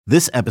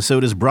This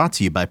episode is brought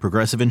to you by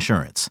Progressive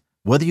Insurance.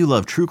 Whether you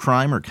love true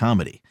crime or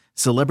comedy,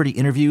 celebrity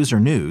interviews or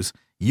news,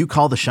 you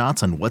call the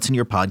shots on what's in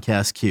your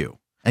podcast queue.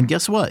 And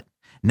guess what?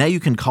 Now you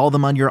can call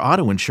them on your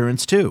auto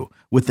insurance too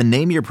with the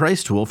Name Your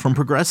Price tool from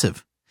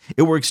Progressive.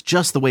 It works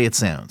just the way it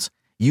sounds.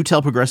 You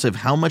tell Progressive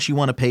how much you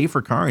want to pay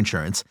for car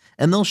insurance,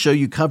 and they'll show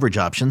you coverage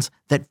options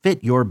that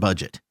fit your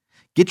budget.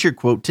 Get your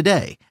quote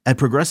today at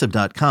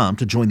Progressive.com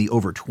to join the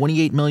over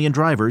 28 million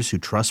drivers who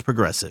trust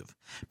Progressive.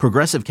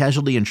 Progressive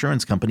Casualty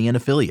Insurance Company and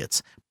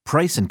Affiliates.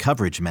 Price and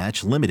coverage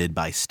match limited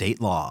by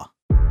state law.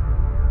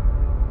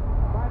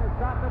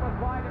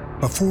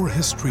 Before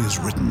history is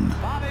written,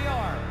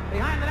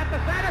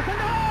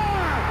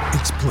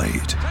 it's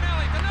played.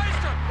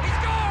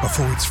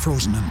 Before it's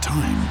frozen in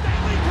time,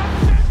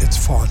 it's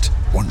fought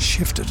one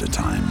shift at a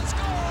time.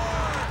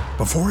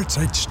 Before it's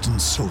etched in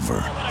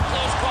silver,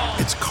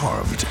 it's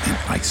carved in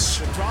ice.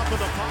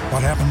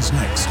 What happens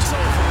next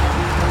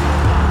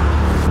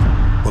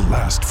will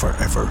last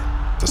forever.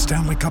 The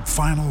Stanley Cup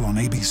Final on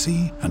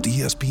ABC and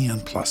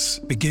ESPN Plus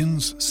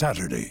begins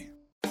Saturday.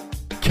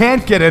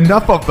 Can't get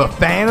enough of the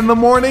Fan in the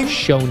morning?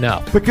 Shown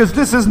up. Because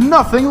this is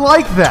nothing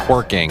like that.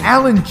 Working.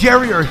 Al and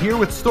Jerry are here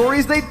with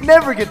stories they'd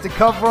never get to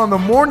cover on the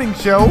morning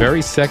show.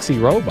 Very sexy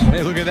robot.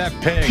 Hey, look at that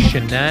pig.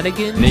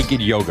 Shenanigans.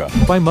 Naked yoga.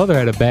 My mother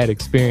had a bad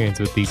experience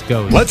with these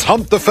ghosts. Let's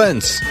hump the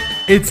fence.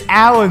 It's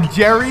Al and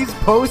Jerry's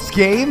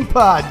post-game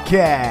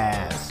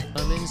podcast.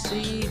 Come and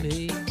see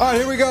me. All right,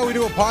 here we go. We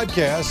do a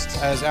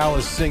podcast as Al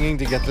is singing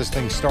to get this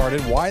thing started.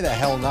 Why the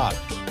hell not?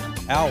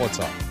 Al, what's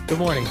up? Good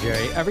morning,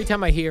 Jerry. Every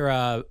time I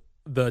hear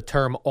the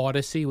term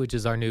Odyssey, which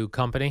is our new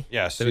company.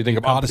 Yes, the you think new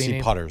of company Odyssey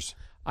name, putters.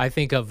 I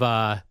think of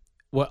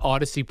what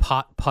Odyssey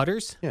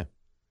putters? Yeah.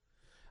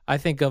 I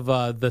think of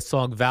the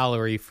song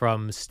Valerie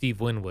from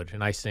Steve Winwood,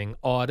 and I sing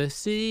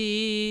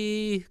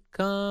Odyssey,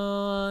 call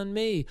on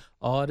me,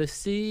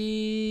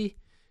 Odyssey,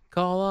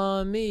 call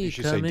on me. You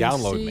should come say and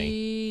download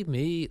see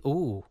me.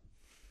 Ooh,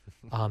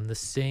 I'm the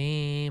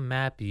same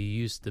map you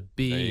used to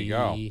be. There you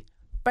go.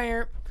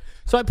 Bam.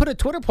 So I put a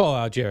Twitter poll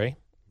out, Jerry,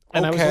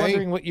 and I was Okay.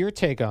 wondering what your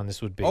take on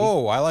this would be.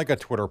 Oh, I like a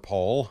Twitter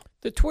poll.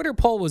 The Twitter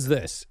poll was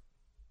this.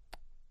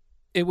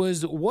 It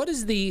was, what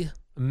is the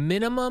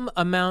minimum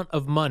amount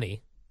of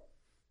money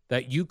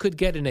that you could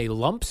get in a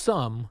lump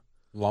sum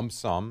Lump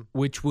sum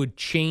which would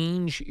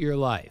change your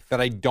life? that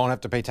I don't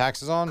have to pay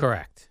taxes on?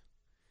 Correct.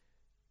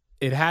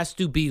 It has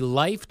to be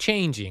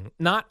life-changing.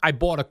 Not, I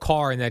bought a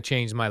car and that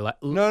changed my life.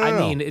 No, I no.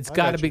 mean, it's I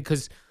got to got be you.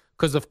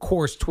 because, of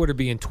course, Twitter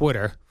being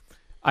Twitter,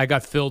 I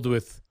got filled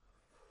with,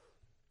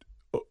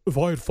 if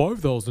I had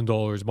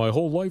 $5,000, my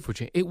whole life would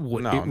change. It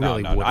would. No, it no,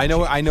 really no. would.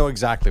 I know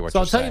exactly what So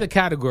you're I'll tell you saying. the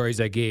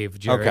categories I gave,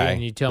 Jerry, Okay.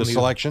 and you tell the me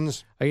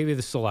selections? I gave you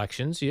the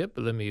selections. Yep.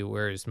 Let me.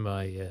 Where's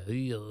my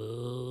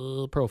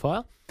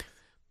profile?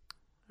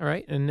 All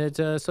right. And it's,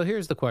 so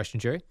here's the question,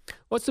 Jerry.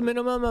 What's the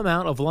minimum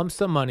amount of lump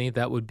sum money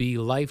that would be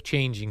life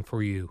changing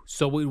for you?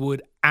 So it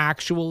would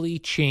actually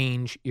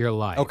change your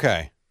life.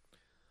 Okay.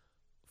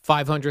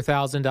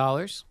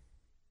 $500,000,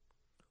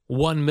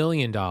 $1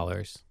 million,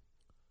 $2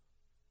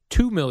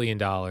 million,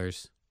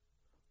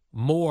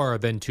 more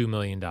than $2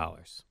 million.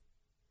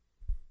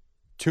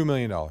 $2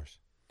 million.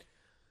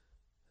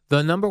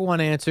 The number one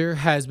answer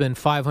has been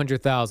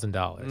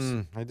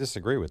 $500,000. I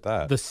disagree with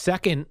that. The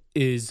second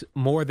is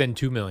more than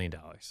 $2 million.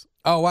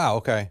 Oh, wow.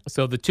 Okay.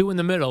 So the two in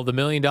the middle, the $1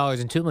 million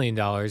and $2 million,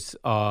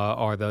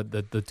 are the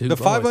two. The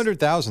lowest.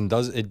 500,000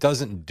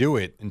 doesn't do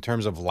it in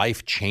terms of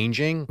life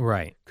changing,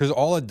 Right. because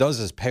all it does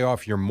is pay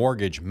off your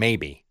mortgage,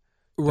 maybe,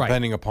 Right.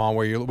 depending upon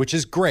where you're, which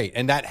is great,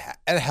 and that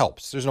it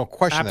helps. There's no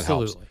question that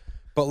helps. Absolutely.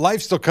 But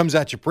life still comes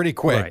at you pretty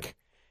quick, Right.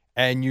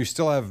 and you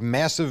still have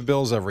massive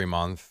bills every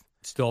month.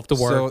 Still have to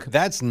work. So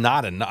that's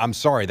not enough. I'm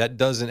sorry, that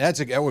doesn't.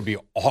 That would be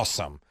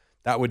awesome.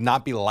 That would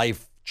not be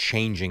life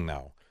changing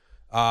though.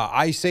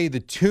 I say the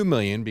 $2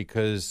 million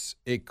because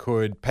it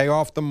could pay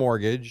off the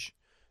mortgage,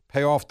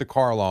 pay off the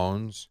car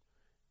loans,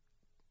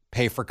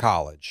 pay for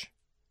college,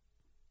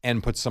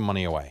 and put some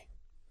money away.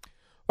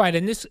 Right.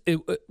 And this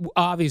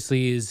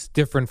obviously is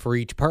different for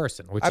each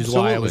person, which is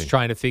why I was Absolutely.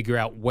 trying to figure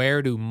out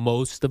where do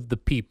most of the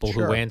people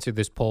who Sure. answer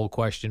this poll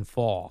question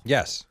fall.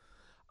 Yes.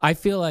 I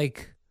feel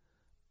like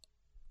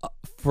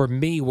for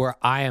me, where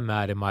I am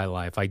at in my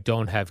life, I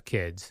don't have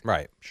kids.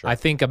 Right. Sure. I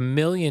think $1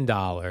 million.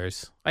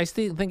 I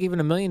still think even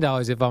 $1 million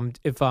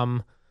if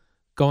I'm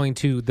going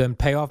to then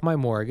pay off my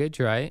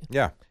mortgage, right?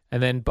 yeah.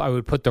 And then I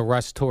would put the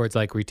rest towards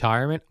like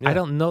retirement. Yeah. I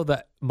don't know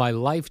that my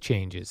life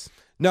changes.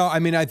 No, I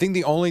mean, I think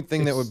the only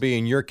thing that would be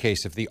in your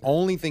case, if the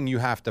only thing you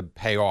have to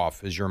pay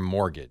off is your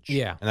mortgage,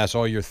 Yeah. and that's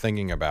all you're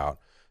thinking about.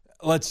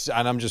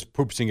 And I'm just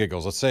poops and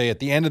giggles. Let's say at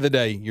the end of the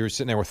day, you're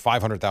sitting there with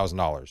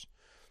 $500,000.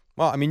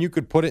 Well, I mean, you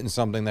could put it in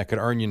something that could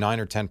earn you 9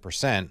 or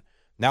 10%.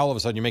 Now all of a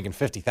sudden you're making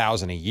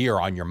 $50,000 a year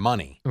on your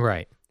money.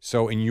 Right.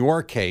 So in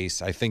your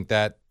case, I think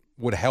that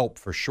would help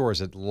for sure.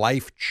 Is it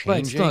life But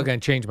it's changing? not going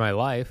to change my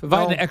life. If I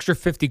had No. an extra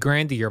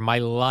 $50,000 a year, my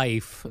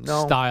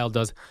lifestyle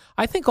does.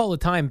 I think all the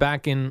time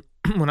back in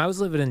when I was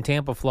living in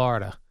Tampa,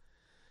 Florida,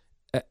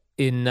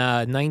 in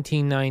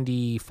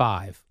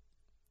 1995,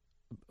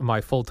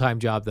 my full-time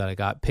job that I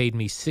got paid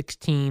me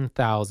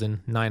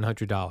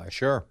 $16,900.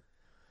 Sure.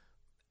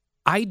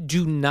 I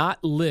do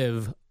not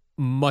live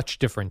much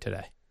different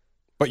today.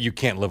 But you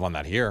can't live on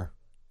that here.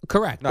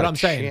 Correct. Not but a I'm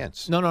saying,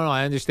 chance. no,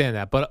 I understand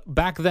that. But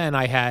back then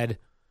I had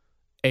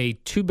a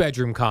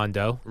 2-bedroom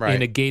condo Right.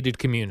 in a gated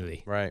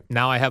community. Right.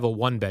 Now I have a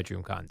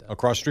 1-bedroom condo.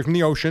 Across the street from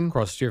the ocean.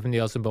 Across the street from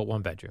the ocean, but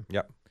 1 bedroom.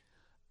 Yep.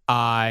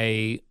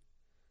 I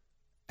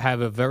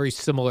have a very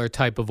similar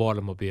type of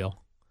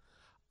automobile.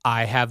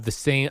 I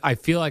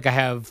feel like I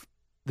have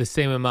the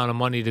same amount of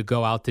money to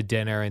go out to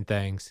dinner and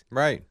things.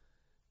 Right.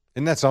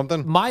 Isn't that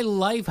something? My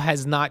life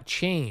has not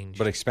changed.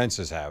 But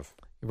expenses have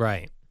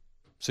Right.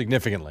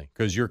 significantly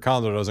because your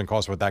condo doesn't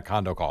cost what that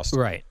condo costs.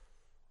 Right.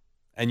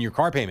 And your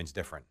car payment's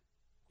different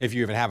if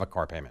you even have a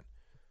car payment.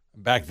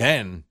 Back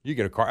then, you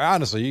get a car.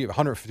 Honestly, you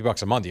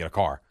 $150 a month, you get a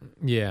car.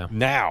 Yeah.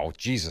 Now,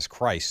 Jesus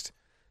Christ,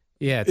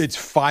 Yeah. it's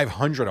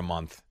 $500 a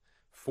month,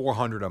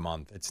 $400 a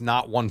month. It's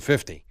not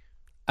 $150.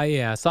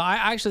 Yeah. So I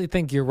actually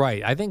think you're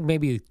right. I think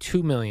maybe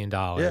 $2 million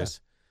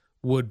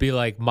would be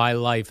like my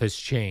life has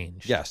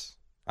changed. Yes,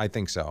 I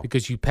think so.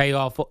 Because you pay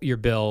off your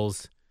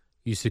bills,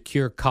 you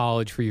secure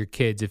college for your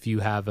kids if you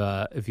have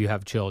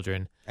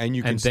children, And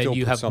you can and then still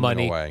you put have something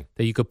money away.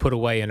 that you could put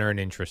away and earn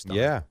interest on.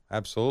 Yeah,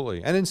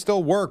 absolutely. And then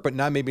still work, but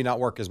maybe not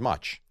work as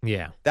much.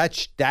 Yeah.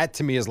 That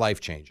to me is life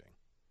changing.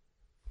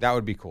 That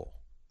would be cool.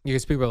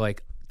 Because people are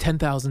like,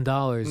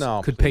 $10,000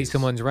 No, could pay please.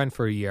 someone's rent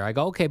for a year. I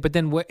go, okay, but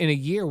then in a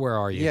year, where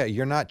are you? Yeah,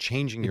 you're not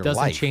changing your It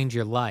doesn't life. change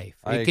your life.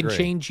 I It can agree.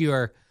 change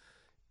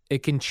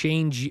it can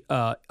change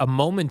a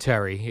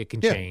momentary. It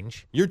can Yeah.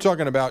 change. You're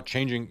talking about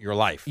changing your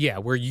life. Yeah,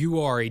 where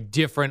you're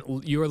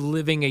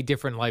living a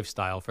different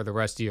lifestyle for the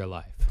rest of your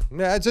life. Yeah,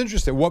 that's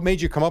interesting. What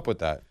made you come up with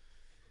that?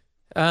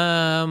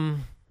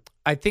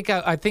 I think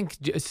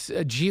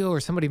Gio or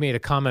somebody made a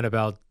comment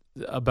about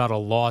a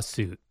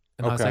lawsuit,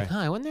 and I was Okay. like,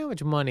 I wonder how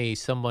much money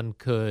someone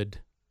could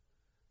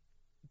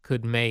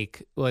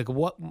make. Like,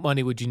 what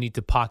money would you need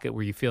to pocket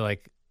where you feel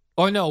like?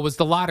 Oh no, it was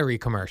the lottery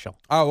commercial.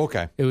 Oh,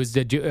 okay. It was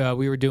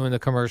we were doing the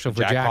commercial for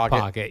Jack Jack Pocket?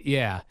 Pocket.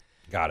 Yeah.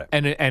 Got it.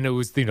 And it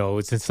was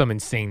it's some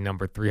insane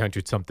number,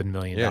 $300-something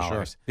million. Yeah,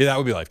 sure. Yeah, that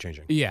would be life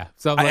changing. Yeah.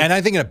 So I'm like, And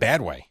I think in a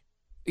bad way.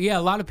 yeah,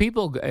 a lot of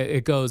people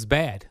it goes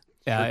bad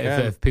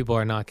can. if people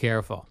are not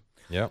careful.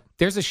 Yep.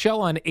 There's a show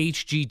on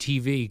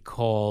HGTV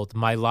called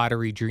My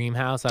Lottery Dream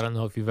House. I don't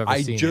know if you've ever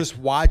I seen just it.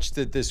 watched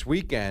it this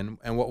weekend,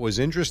 and what was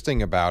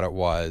interesting about it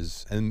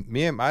was, and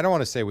I don't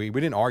want to say we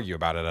didn't argue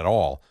about it at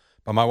all,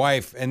 but my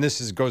wife, and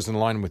this goes in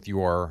line with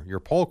your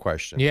poll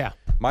question. Yeah.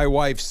 My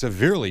wife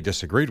severely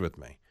disagreed with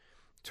me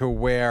to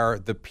where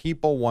the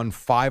people won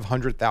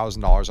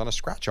 $500,000 on a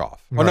scratch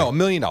off. Oh, no, $1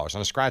 million on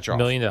a scratch off. $1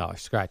 million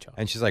scratch off.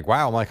 And she's like,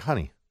 wow. I'm like,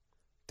 honey,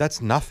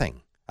 that's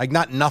nothing. Like,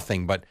 not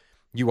nothing, but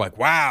you like,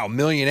 wow,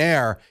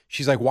 millionaire.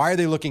 She's like, why are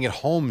they looking at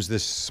homes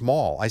this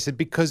small? I said,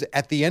 because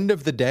at the end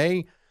of the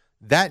day,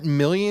 that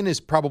million is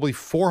probably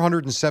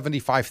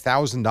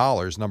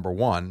 $475,000, number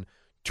one.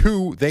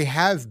 Two, they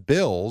have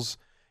bills.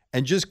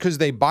 And just because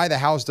they buy the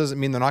house doesn't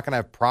mean they're not going to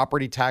have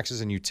property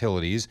taxes and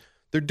utilities.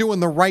 They're doing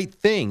the right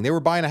thing. They were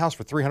buying a house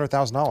for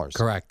 $300,000.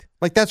 Correct.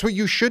 Like, that's what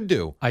you should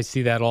do. I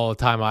see that all the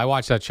time. I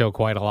watch that show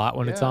quite a lot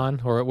when it's Yeah.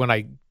 on, or when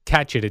I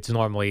catch it. It's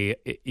normally,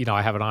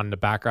 I have it on in the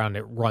background.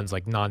 It runs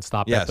like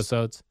nonstop Yes.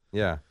 episodes.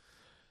 Yeah.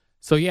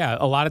 So yeah,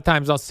 a lot of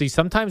times I'll see.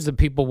 Sometimes the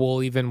people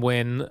will even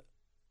win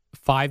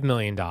 $5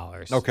 million.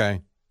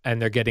 Okay.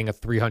 And they're getting a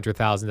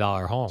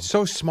 $300,000 home.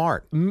 So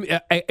smart.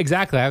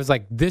 Exactly. I was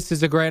like, this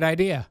is a great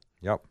idea.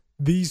 Yep.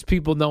 These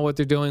people know what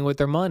they're doing with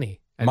their money.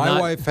 And My not-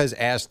 wife has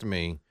asked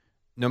me,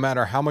 no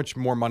matter how much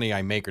more money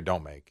I make or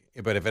don't make,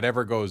 but if it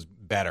ever goes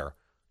better,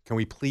 can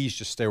we please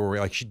just stay where we're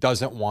like, she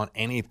doesn't want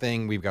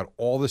anything. We've got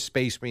all the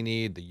space we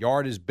need. The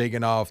yard is big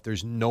enough.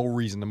 There's no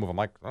reason to move. I'm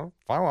like, oh,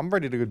 fine. I'm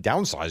ready to go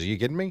downsize. Are you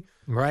kidding me?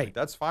 Right.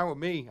 That's fine with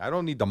me. I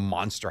don't need the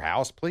monster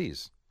house,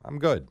 please. I'm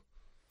good.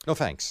 No,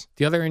 thanks.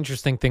 The other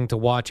interesting thing to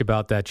watch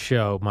about that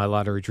show, My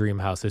Lottery Dream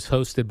House, is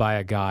hosted by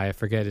a guy, I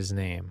forget his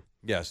name.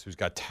 Yes, who's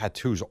got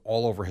tattoos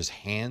all over his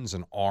hands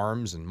and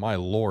arms, and my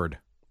Lord.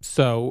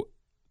 So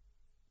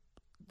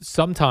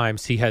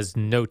sometimes he has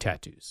no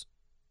tattoos.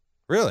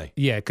 Really?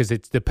 Yeah, because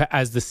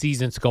as the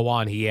seasons go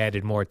on, he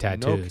added more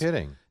tattoos. No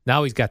kidding.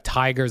 Now he's got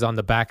tigers on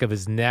the back of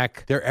his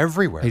neck, They're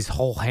everywhere. his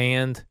whole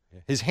hand.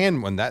 His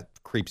hand, when that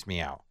creeps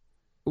me out.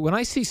 When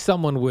I see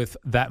someone with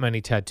that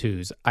many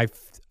tattoos, I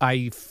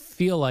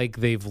feel like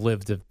they've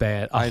lived a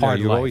I know, hard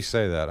you life. always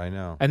say that. I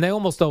know. And they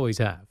almost always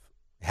have.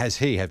 Has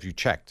he? Have you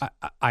checked?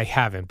 I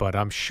haven't, but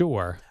I'm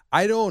sure.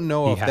 I don't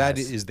know He if that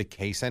has. is the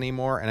case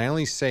anymore. And I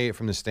only say it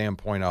from the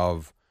standpoint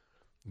of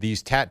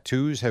these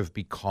tattoos have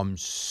become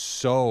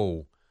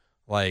so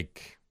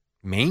like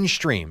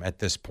mainstream at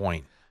this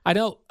point.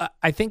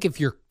 I think if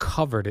you're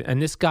covered, and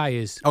this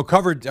guy Oh,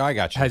 covered. I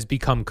got you. has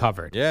become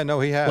covered. Yeah, no,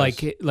 he has.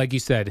 Like you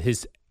said,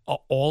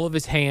 all of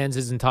his hands,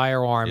 his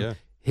entire arm, Yeah.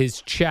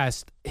 his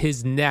chest,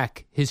 his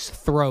neck, his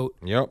throat,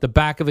 Yep. the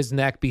back of his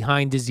neck,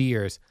 behind his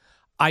ears.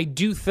 I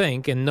do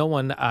think, and no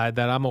one that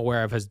I'm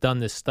aware of has done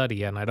this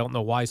study, and I don't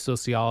know why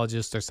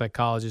sociologists or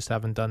psychologists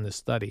haven't done this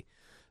study,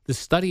 the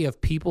study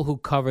of people who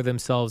cover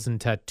themselves in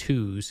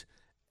tattoos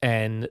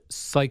and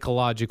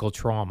psychological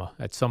trauma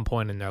at some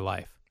point in their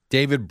life.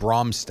 David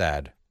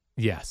Bromstad.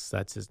 Yes,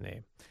 that's his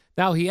name.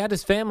 Now, he had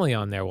his family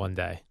on there one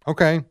day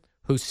Okay.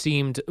 who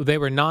they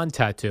were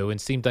non-tattoo and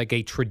seemed like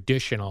a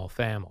traditional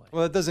family.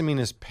 Well, that doesn't mean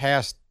his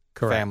past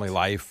Correct. family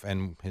life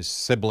and his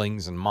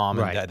siblings and mom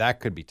and Right. dad, that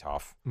could be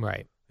tough.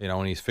 Right,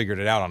 When he's figured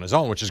it out on his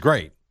own, which is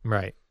great.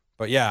 right.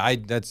 But yeah,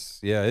 it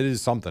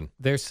is something.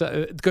 There's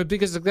good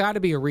because there's got to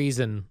be a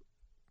reason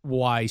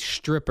why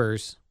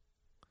strippers,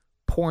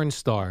 porn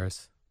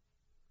stars,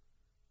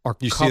 are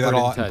You see covered that a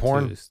in lot in tattoos.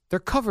 porn? They're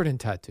covered in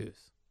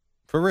tattoos.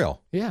 For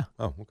real. Yeah,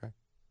 Oh, okay.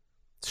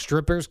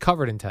 strippers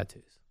covered in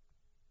tattoos.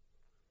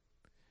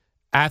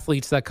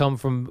 Athletes that come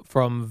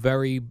from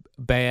very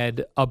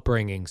bad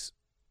upbringings,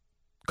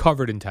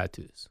 covered in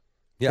tattoos.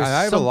 Yeah, There's and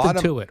I have a lot something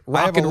of to it. I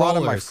Rock have a and lot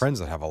of my rollers. friends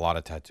that have a lot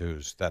of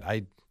tattoos that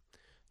I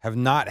have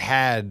not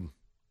had.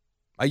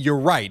 You're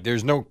right.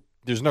 There's no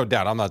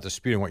doubt. I'm not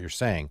disputing what you're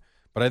saying,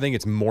 but I think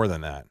it's more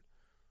than that.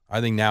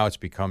 I think now it's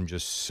become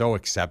just so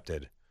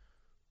accepted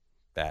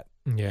that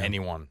Yeah.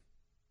 anyone.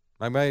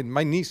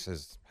 My niece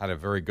has had a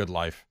very good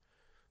life,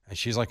 and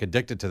she's like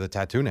addicted to the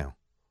tattoo now.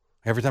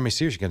 Every time I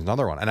see her, she gets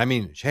another one, and I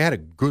mean, she had a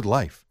good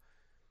life,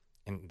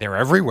 and they're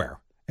everywhere.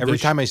 Every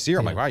There's- time I see her,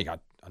 I'm yeah. like, wow, you got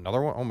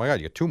another one? Oh my God,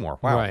 you got two more.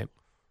 Wow. Right.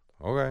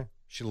 Okay.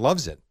 She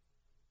loves it.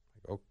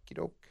 Like, okie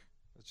doke.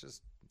 Let's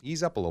just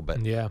ease up a little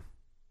bit. Yeah.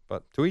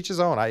 But to each his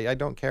own. I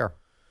don't care.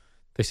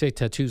 They say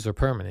tattoos are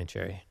permanent,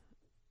 Jerry.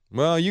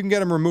 Well, you can get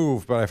them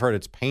removed, but I've heard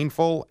it's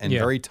painful and Yeah.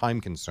 very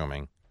time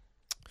consuming.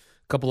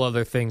 Couple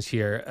other things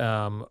here.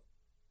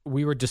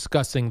 We were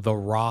discussing The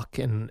Rock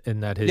and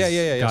that his Yeah, got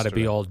to yesterday.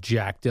 be all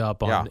jacked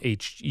up on Yeah.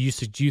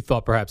 You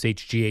thought perhaps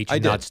HGH I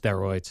and not did.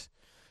 steroids.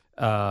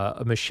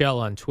 Michelle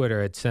on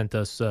Twitter had sent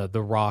us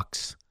The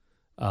Rock's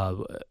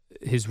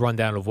his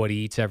rundown of what he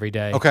eats every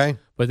day. Okay.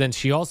 But then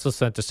she also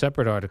sent a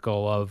separate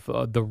article of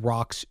The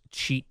Rock's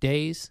cheat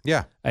days,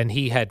 Yeah. and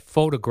he had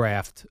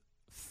photographed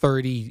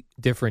 30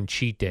 different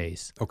cheat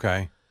days.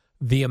 Okay.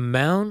 The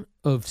amount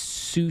of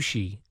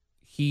sushi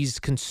he's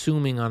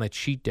consuming on a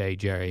cheat day,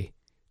 Jerry,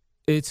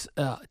 it's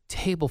a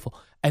tableful.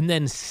 And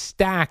then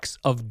stacks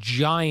of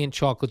giant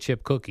chocolate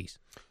chip cookies.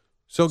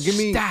 So give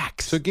me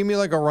Stacks. So give me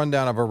like a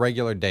rundown of a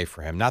regular day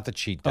for him, not the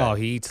cheat day. Oh,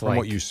 he eats from like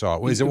what you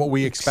saw. Is it what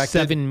we expected?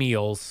 7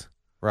 meals.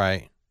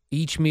 Right.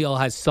 Each meal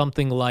has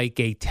something like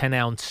a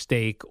 10-ounce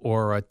steak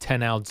or a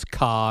 10-ounce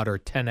cod or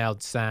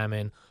 10-ounce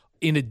salmon.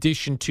 In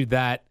addition to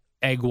that,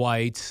 egg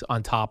whites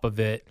on top of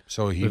it.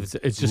 So he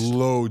It's just-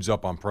 loads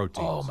up on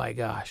proteins. Oh, my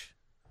gosh.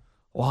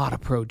 A lot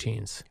of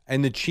proteins.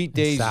 And the cheat And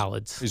days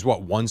salads. is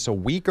what, once a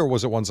week or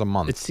was it once a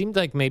month? It seemed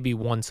like maybe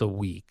once a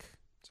week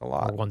It's a or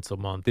lot. once a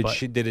month. Did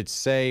but- it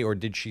say or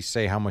did she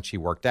say how much he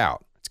worked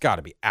out? It's got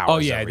to be hours. Oh,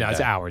 yeah. every No, it's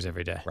day. hours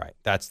every day. Right.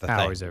 That's the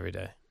Hours thing. every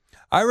day.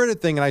 I read a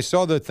thing, and I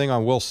saw the thing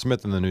on Will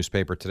Smith in the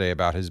newspaper today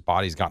about his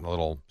body's gotten a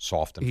little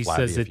soft and He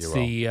flabby, says if you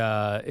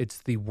will. it's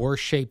the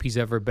worst shape he's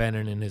ever been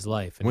in his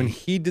life. And When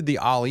he did the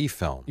Ali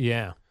film,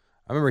 yeah.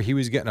 I remember he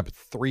was getting up at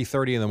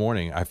 3:30 in the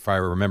morning, if I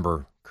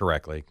remember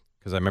correctly,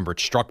 because I remember it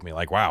struck me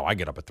like, wow, I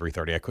get up at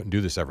 3:30. I couldn't do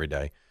this every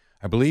day.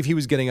 I believe he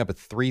was getting up at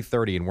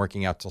 3:30 and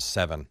working out till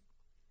 7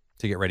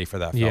 to get ready for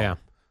that film. Yeah.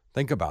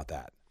 Think about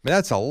that. I mean,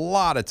 that's a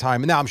lot of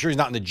time. Now, I'm sure he's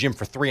not in the gym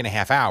for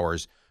 3.5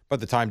 hours, but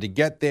the time to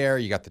get there,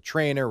 you got the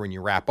trainer when you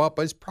wrap up,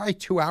 it's probably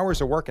 2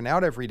 hours of working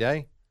out every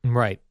day.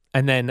 Right.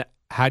 And then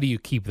how do you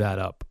keep that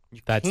up?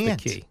 That's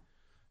can't. the key.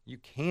 You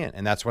can't.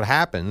 And that's what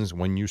happens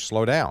when you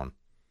slow down.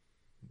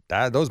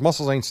 Those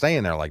muscles ain't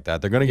staying there like that.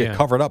 They're going to get Yeah.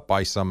 covered up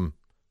by some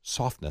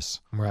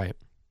softness. Right.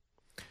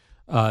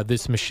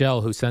 This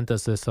Michelle who sent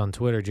us this on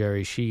Twitter,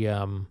 Jerry, she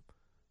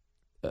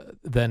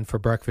then for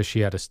breakfast she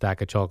had a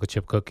stack of chocolate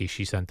chip cookies.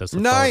 She sent us a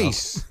photo.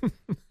 Nice.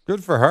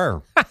 Good for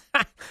her.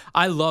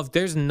 I love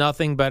there's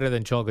nothing better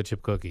than chocolate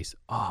chip cookies.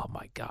 Oh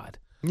my God.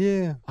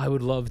 Yeah. I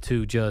would love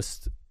to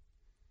just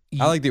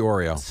eat. I like the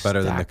Oreo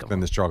better Stack 'em. than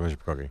this chocolate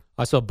chip cookie.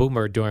 I saw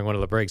Boomer during one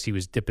of the breaks. He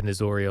was dipping his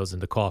Oreos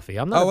into coffee.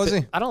 I'm not. Oh, was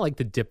he? I don't like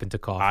to dip into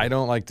coffee. I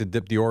don't like to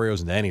dip the Oreos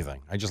into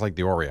anything. I just like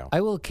the Oreo.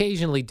 I will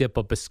occasionally dip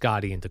a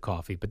biscotti into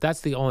coffee, but that's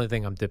the only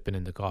thing I'm dipping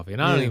into coffee,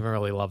 and I don't Yeah. even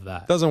really love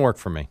that Doesn't work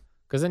for me.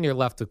 because then you're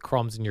left with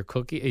crumbs in your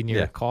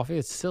Yeah. coffee.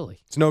 It's silly.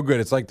 It's no good.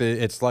 It's like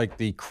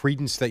the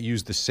Credence that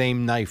used the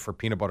same knife for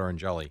peanut butter and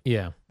jelly.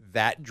 Yeah,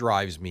 That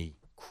drives me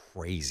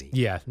crazy.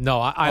 yeah. No,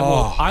 I Oh,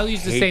 will. I'll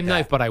use the hate same that.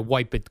 knife, but I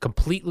wipe it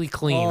completely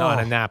clean on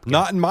a Oh, napkin.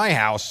 Not in my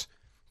house.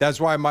 That's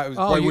why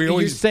Oh,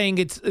 you're saying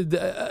it's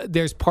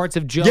there's parts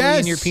of jelly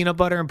in your Yes. peanut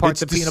butter and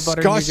parts It's of peanut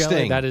butter in your jelly.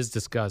 disgusting. That is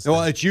disgusting.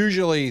 Well, it's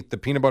usually the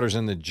peanut butter's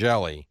in the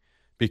jelly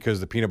because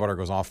the peanut butter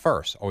goes off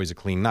first. Always a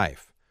clean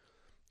knife.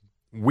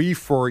 We,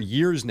 for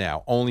years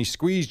now, only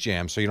squeeze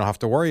jam, so you don't have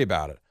to worry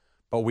about it.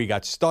 But we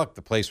got stuck.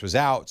 The place was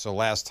out. So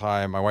last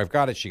time my wife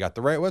got it, she got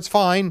the right. Well, it's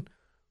fine,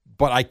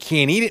 but I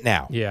can't eat it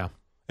now. yeah,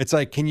 It's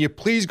like, can you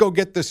please go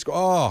get this?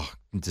 Oh,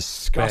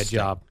 disgusting.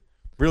 bad job.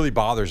 Really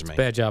bothers me.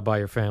 Bad job by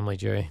your family,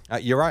 Jerry.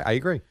 You're right. I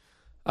agree.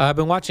 I've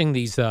been watching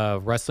these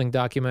wrestling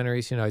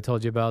documentaries. I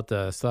told you about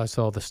so I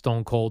saw the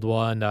Stone Cold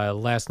one.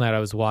 Last night I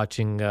was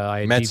watching.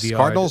 I had Mets DVR'd.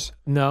 Cardinals?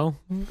 No.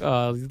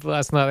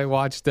 Last night I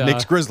watched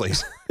Knicks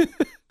Grizzlies.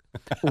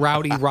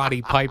 Rowdy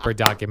Roddy Piper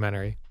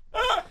documentary.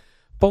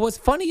 But what's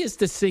funny is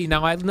to see.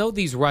 Now I know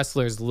these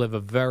wrestlers live a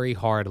very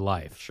hard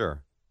life.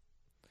 Sure.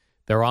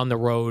 They're on the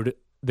road.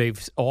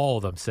 All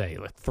of them say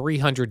like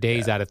 300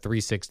 days out of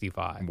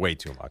 365. Way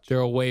too much. They're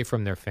away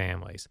from their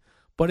families.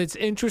 But it's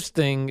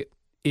interesting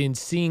in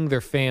seeing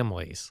their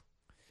families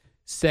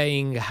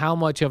saying how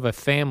much of a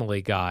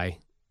family guy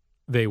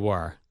they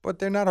were. But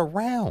they're not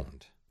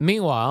around.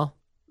 Meanwhile,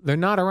 they're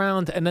not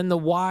around, and then the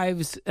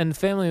wives and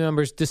family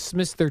members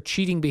dismiss their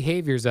cheating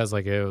behaviors as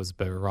like, it was a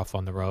bit rough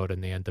on the road,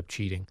 and they end up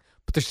cheating.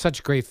 But they're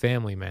such great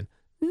family men.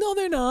 No,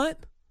 they're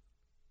not.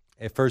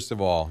 First of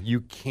all,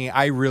 you can't.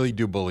 I really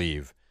do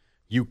believe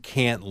you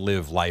can't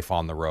live life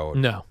on the road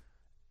No,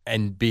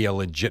 and be a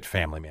legit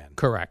family man.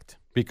 correct.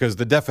 Because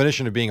the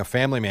definition of being a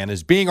family man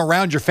is being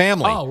around your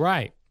family. Oh,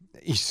 right.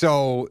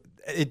 So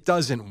it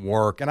doesn't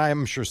work. And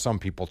I'm sure some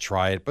people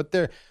try it, but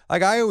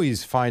I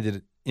always find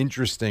it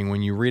interesting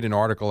when you read an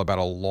article about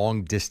a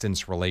long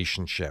distance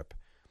relationship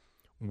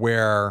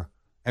where,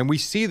 and we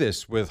see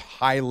this with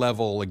high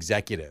level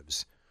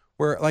executives,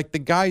 where like the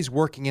guy's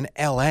working in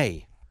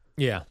LA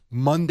Yeah.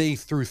 Monday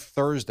through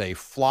Thursday,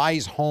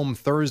 flies home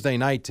Thursday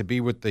night to be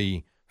with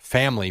the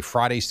family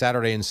Friday,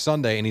 Saturday, and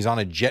Sunday, and he's on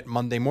a jet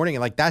Monday morning,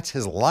 and like that's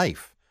his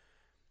life.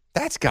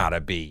 That's gotta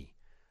be.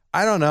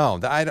 I don't know.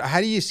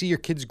 How do you see your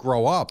kids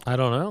grow up? I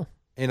don't know.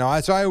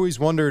 So I always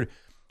wondered.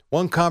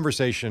 One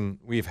conversation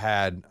we've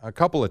had a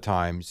couple of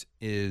times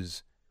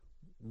is,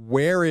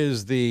 where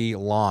is the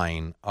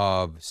line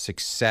of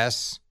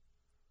success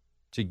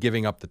to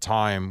giving up the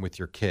time with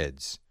your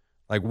kids?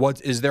 Like,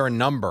 what is there a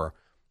number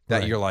that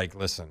Right. you're like,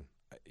 listen,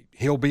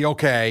 he'll be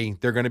okay,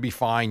 they're going to be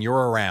fine,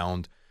 you're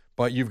around,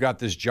 but you've got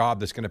this job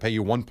that's going to pay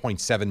you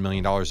 $1.7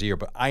 million a year,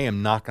 but I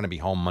am not going to be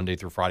home Monday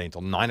through Friday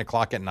until 9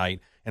 o'clock at night,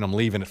 and I'm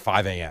leaving at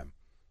 5 a.m.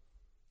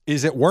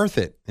 Is it worth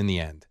it in the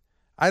end?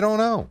 I don't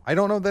know. I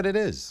don't know that it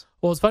is.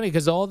 Well, it's funny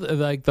because all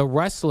the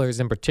wrestlers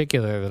in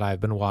particular that I've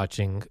been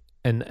watching,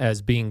 and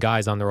as being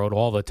guys on the road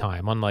all the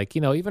time, unlike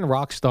even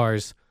rock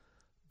stars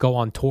go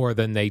on tour,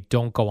 then they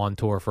don't go on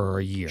tour for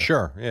a year,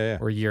 Sure. Yeah.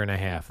 or a year and a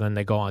half, then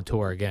they go on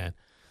tour again.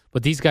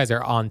 But these guys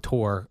are on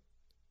tour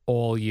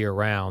all year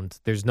round.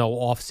 There's no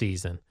off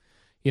season,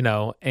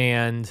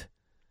 and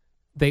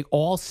they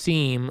all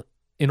seem,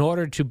 in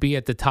order to be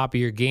at the top of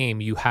your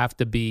game, you have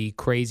to be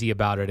crazy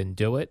about it and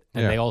do it.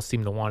 And Yeah. they all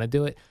seem to want to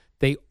do it.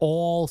 They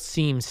all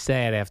seem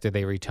sad after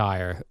they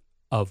retire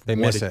of They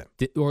what miss it.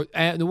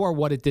 or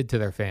what it did to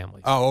their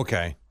families. Oh,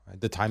 okay.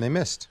 The time they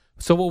missed.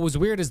 So what was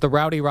weird is the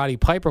Rowdy Roddy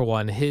Piper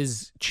one,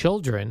 his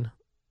children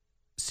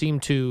seem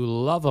to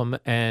love him,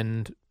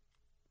 and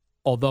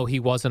although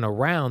he wasn't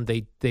around,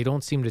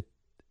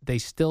 they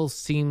still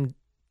seem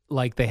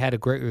like they had a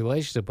great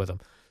relationship with him.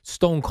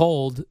 Stone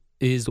Cold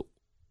is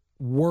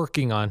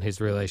working on his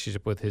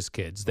relationship with his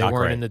kids. They Not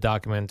weren't great. in the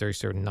documentary,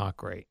 so not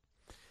great.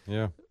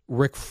 Yeah.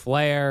 Ric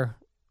Flair,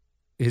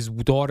 his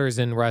daughter's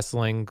in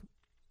wrestling.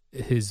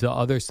 His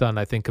other son,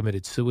 I think,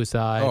 committed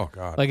suicide. Oh,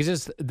 God. Like, it's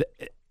just,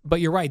 but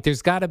you're right.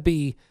 There's got to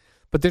be,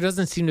 but there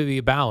doesn't seem to be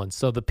a balance.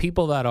 So the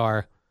people that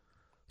are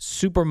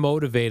super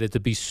motivated to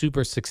be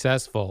super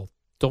successful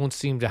don't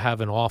seem to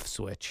have an off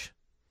switch,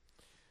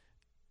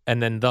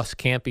 and then thus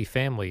can't be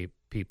family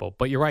people.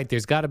 But you're right.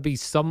 There's got to be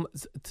some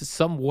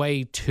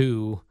way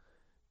to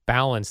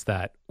balance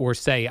that, or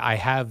say,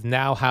 I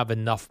now have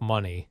enough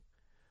money,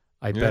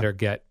 I Yeah. better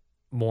get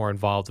more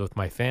involved with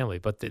my family.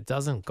 But it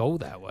doesn't go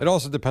that way. It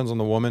also depends on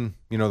the woman,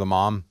 the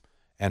mom,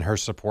 and her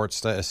support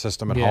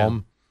system at Yeah.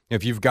 home.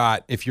 If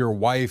your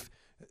wife,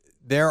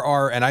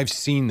 and I've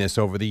seen this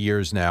over the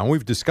years now, and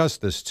we've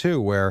discussed this too,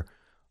 where,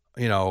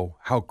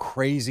 how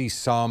crazy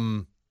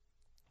some,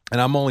 and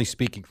I'm only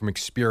speaking from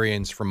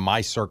experience from my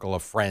circle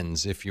of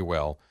friends, if you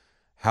will,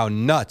 how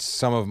nuts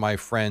some of my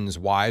friends'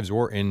 wives,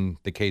 or in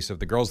the case of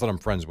the girls that I'm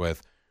friends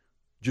with,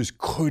 just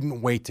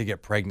couldn't wait to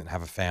get pregnant and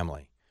have a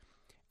family.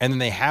 And then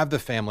they have the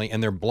family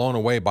and they're blown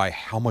away by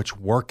how much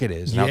work it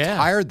is and Yeah.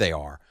 how tired they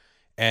are.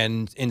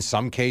 And in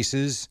some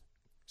cases,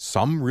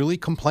 some really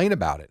complain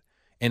about it.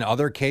 In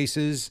other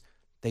cases,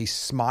 they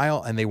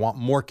smile and they want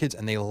more kids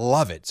and they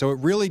love it. So it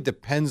really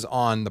depends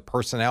on the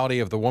personality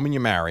of the woman you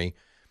marry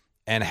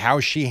and how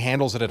she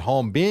handles it at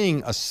home.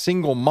 Being a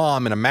single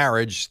mom in a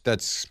marriage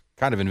that's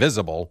kind of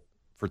invisible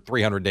for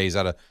 300 days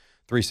out of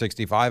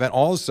 365, and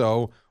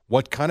also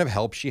what kind of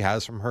help she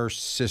has from her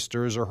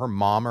sisters or her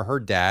mom or her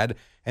dad.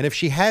 And if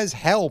she has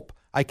help,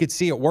 I could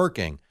see it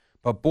working.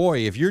 But boy,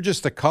 if you're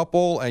just a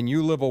couple and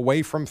you live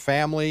away from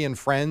family and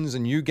friends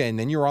and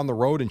then you're on the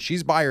road and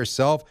she's by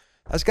herself,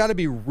 that's got to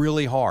be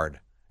really hard.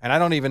 And I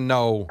don't even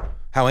know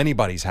how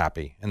anybody's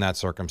happy in that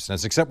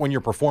circumstance, except when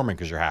you're performing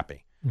because you're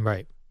happy.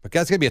 Right. But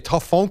that's going to be a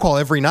tough phone call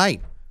every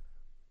night.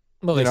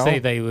 Well, they You know? say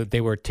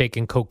they were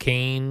taking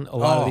cocaine, a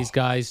lot of Oh, these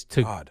guys,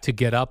 God. to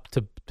get up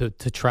to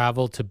to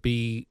travel to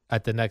be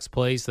at the next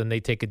place. Then they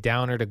take a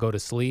downer to go to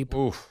sleep.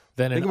 Oof.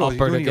 Then Think an about what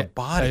upper you're to doing to your get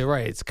body. You're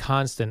right. It's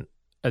constant,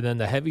 and then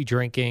the heavy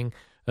drinking,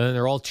 and then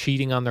they're all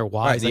cheating on their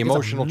wives. Right, the Like, it's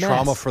a emotional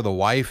trauma mess. for the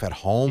wife at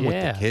home with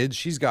Yeah. the kids.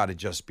 She's got to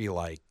just be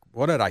like,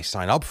 what did I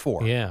sign up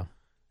for? Yeah.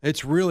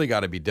 It's really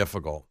got to be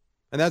difficult.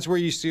 And that's where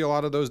you see a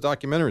lot of those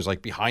documentaries,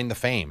 like Behind the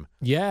Fame.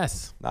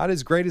 Yes. Not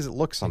as great as it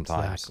looks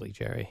sometimes. Exactly,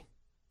 Jerry.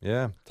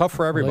 Yeah, tough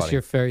for Unless everybody.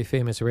 you're very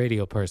famous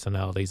radio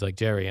personalities like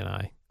Jerry and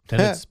I, then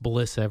it's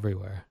bliss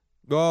everywhere.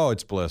 Oh,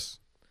 it's bliss.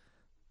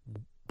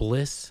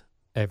 Bliss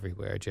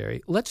everywhere,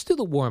 Jerry. Let's do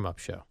the warm-up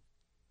show.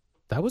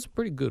 That was a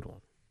pretty good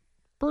one.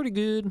 Pretty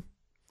good.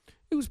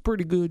 It was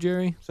pretty good,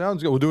 Jerry.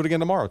 Sounds good. We'll do it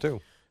again tomorrow, too.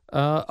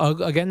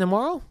 Again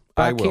tomorrow?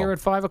 I Back will. here at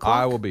 5 o'clock?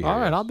 I will be here, All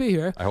right, yes. I'll be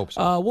here. I hope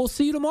so. We'll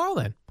see you tomorrow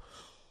then.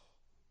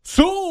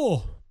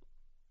 So...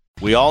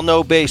 We all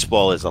know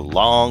baseball is a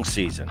long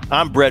season.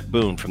 I'm Brett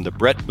Boone from the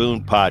Brett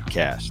Boone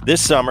Podcast. This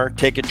summer,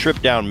 take a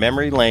trip down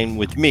memory lane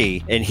with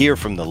me and hear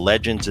from the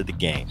legends of the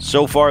game.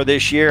 So far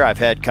this year, I've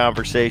had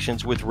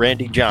conversations with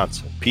Randy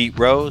Johnson, Pete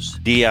Rose,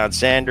 Deion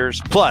Sanders.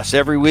 Plus,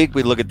 every week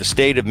we look at the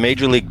state of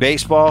Major League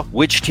Baseball,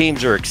 which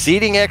teams are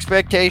exceeding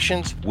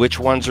expectations, which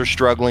ones are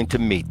struggling to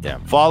meet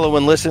them. Follow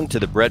and listen to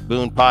the Brett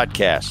Boone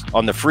Podcast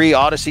on the free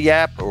Odyssey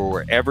app or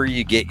wherever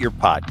you get your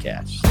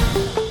podcasts.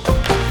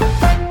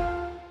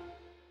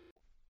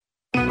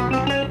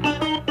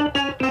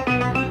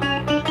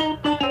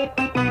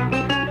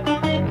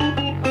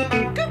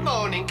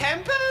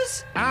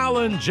 Al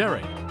and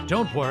Jerry.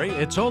 Don't worry,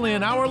 it's only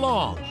an hour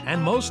long,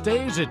 and most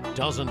days it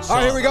doesn't suck. All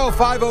right, here we go.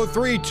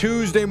 5:03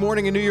 Tuesday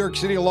morning in New York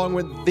City, along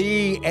with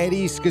the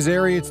Eddie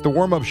Scazzeri. It's the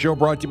warm-up show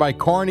brought to you by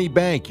Carney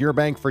Bank. Your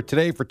bank for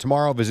today, for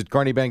tomorrow. Visit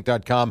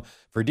carneybank.com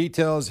for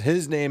details.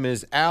 His name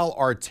is Al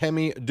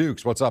Artemi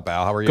Dukes. What's up,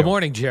 Al? How are you? Good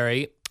morning,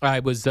 Jerry. I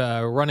was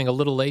running a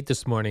little late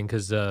this morning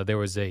because there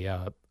was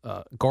a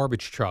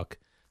garbage truck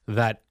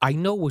that I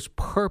know was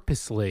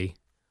purposely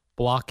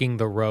blocking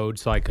the road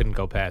so I couldn't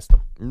go past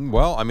them.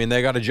 Well, I mean,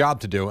 they got a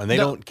job to do, and they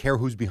No. don't care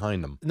who's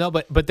behind them. No,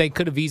 but they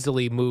could have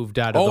easily moved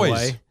out of Always. the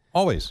way.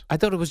 Always. I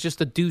thought it was just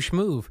a douche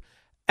move.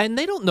 And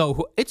they don't know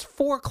who. It's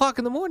 4 o'clock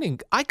in the morning.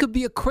 I could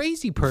be a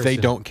crazy person. They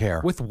don't care.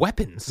 With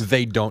weapons.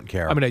 They don't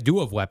care. I mean, I do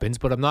have weapons,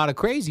 but I'm not a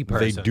crazy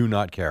person. They do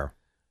not care.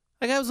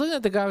 Like, I was looking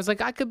at the guy. I was like,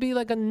 I could be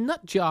like a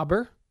nut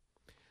jobber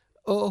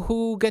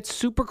who gets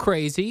super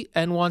crazy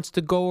and wants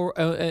to go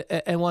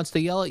and wants to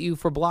yell at you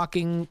for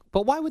blocking.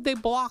 But why would they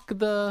block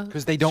the?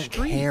 Because they don't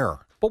street? care.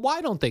 But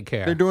why don't they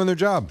care? They're doing their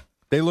job.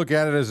 They look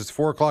at it as it's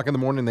 4 o'clock in the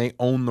morning. They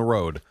own the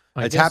road.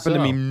 I It's guess happened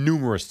to me so.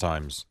 numerous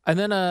times. And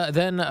then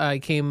I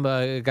came,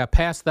 got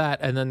past that,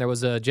 and then there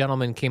was a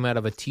gentleman came out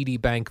of a TD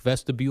Bank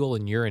vestibule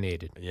and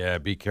urinated. Yeah,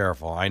 be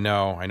careful. I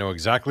know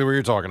exactly what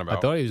you're talking about.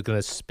 I thought he was going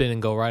to spin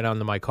and go right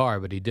onto my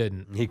car, but he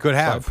didn't. He could So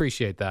I have.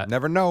 appreciate that.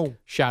 Never know.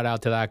 Shout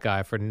out to that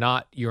guy for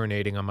not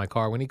urinating on my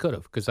car when he could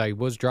have, because I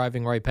was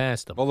driving right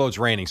past him. Although it's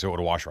raining, so it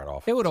would wash right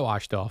off. It would have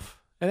washed off.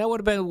 And that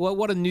would have been,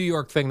 what a New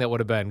York thing that would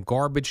have been.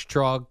 Garbage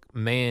truck,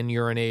 man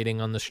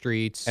urinating on the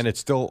streets. And it's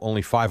still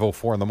only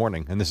 5:04 in the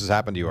morning, and this has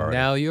happened to you already.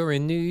 Now you're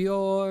in New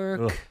York,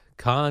 Ugh.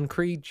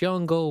 concrete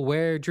jungle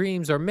where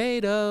dreams are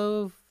made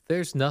of.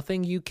 There's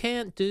nothing you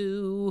can't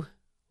do,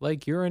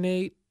 like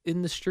urinate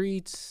in the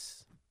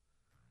streets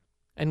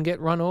and get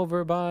run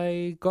over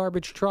by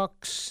garbage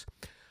trucks.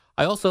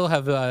 I also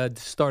have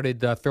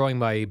started throwing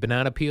my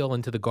banana peel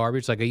into the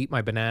garbage. Like I eat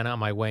my banana on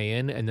my way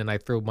in, and then I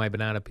throw my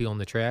banana peel in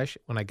the trash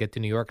when I get to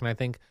New York. And I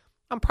think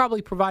I'm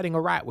probably providing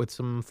a rat with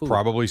some food.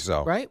 Probably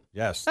so. Right?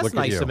 Yes. That's look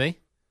nice at you. of me.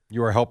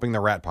 You are helping the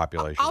rat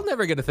population. I'll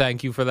never get a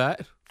thank you for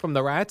that from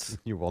the rats.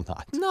 You will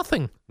not.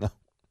 Nothing. No.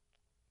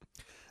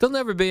 There'll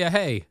never be a,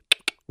 hey,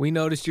 we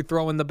noticed you're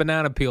throwing the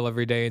banana peel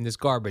every day in this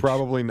garbage.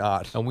 Probably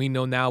not. And we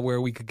know now where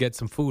we could get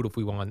some food if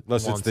we want.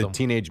 Unless it's want the some.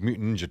 Teenage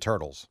Mutant Ninja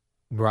Turtles.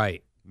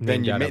 Right.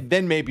 Then Named out of-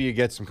 then maybe you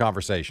get some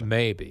conversation.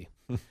 Maybe.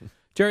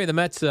 Jerry, the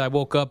Mets, I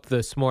woke up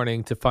this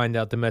morning to find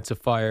out the Mets have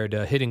fired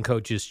hitting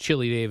coaches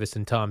Chili Davis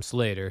and Tom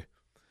Slater,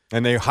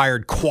 And they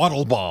hired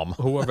Quattlebaum.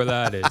 whoever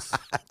that is.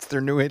 That's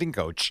their new hitting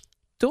coach.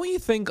 Don't you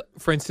think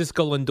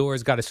Francisco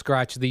Lindor's got to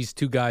scratch these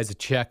two guys a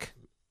check?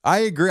 I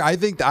agree. I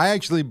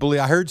actually believe,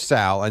 I heard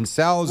Sal, and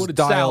Sal's What did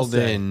Sal dialed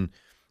say? in.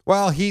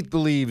 Well, he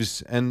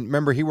believes, and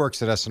remember, he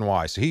works at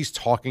SNY, so he's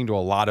talking to a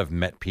lot of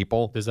Met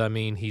people. Does that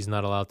mean he's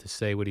not allowed to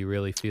say what he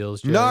really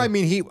feels, Jerry? No,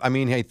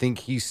 I think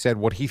he said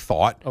what he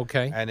thought.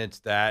 Okay. And it's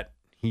that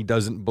he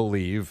doesn't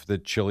believe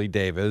that Chili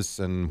Davis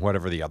and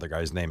whatever the other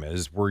guy's name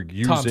is were Tom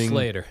using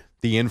Slater.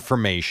 the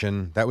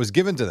information that was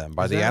given to them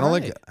by Is the that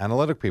right?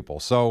 analytic people.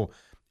 So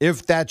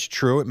if that's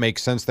true, it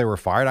makes sense they were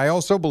fired. I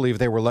also believe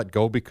they were let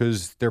go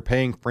because they're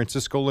paying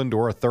Francisco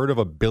Lindor a third of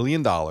 $1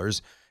 billion,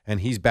 and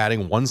he's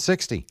batting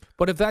 160.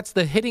 But if that's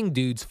the hitting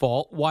dude's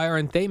fault, why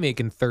aren't they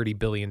making $30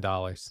 billion? You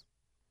know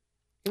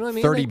what I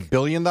mean? $30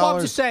 billion? Well,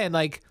 I'm just saying,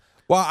 like,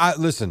 Well,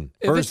 listen,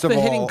 if first it's of the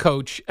all, hitting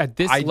coach at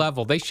this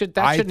level, that shouldn't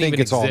even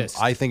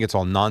exist. I think it's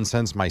all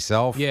nonsense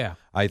myself. Yeah.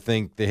 I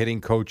think the hitting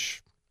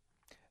coach,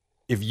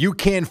 if you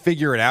can't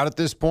figure it out at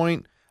this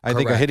point, I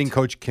think a Correct. hitting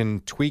coach can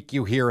tweak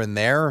you here and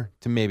there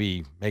to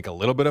maybe make a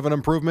little bit of an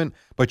improvement,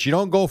 but you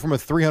don't go from a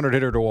 300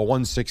 hitter to a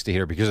 160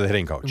 hitter because of the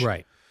hitting coach.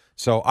 Right.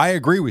 So I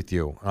agree with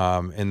you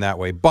in that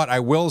way. But I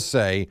will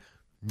say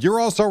you're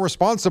also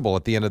responsible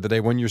at the end of the day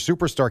when your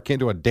superstar can't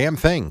do a damn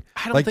thing.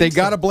 I don't Like think they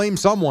got to so. blame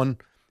someone,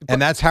 and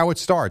that's how it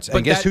starts. but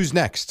And guess that- who's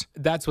next?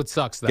 That's what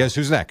sucks, though. Guess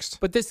who's next?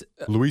 But this,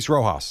 Luis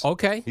Rojas.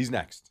 okay. He's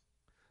next.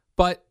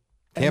 But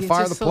Can't it's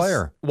fire just the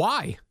player.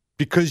 Why?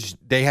 Because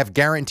they have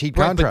guaranteed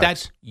Right, contracts. but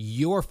that's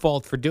your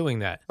fault for doing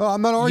that. Oh,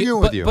 I'm not arguing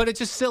with but, you. But it's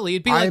just silly.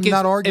 It'd be I like am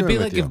not arguing It'd be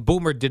with like you. if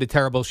Boomer did a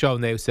terrible show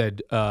and they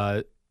said,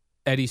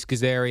 Eddie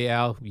Scazzeri,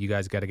 Al, you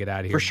guys got to get out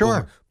of here. For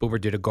sure. Boomer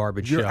did a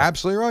garbage You're show.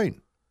 absolutely right.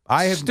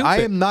 I Stupid.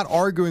 am not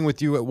arguing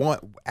with you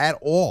at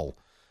all.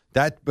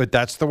 But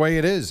that's the way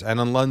it is. And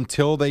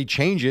until they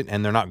change it,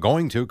 and they're not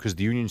going to because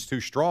the union's too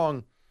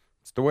strong,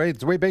 it's the way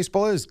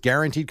baseball is.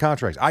 Guaranteed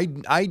contracts.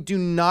 I do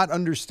not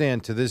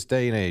understand to this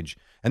day and age,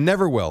 and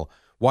never will,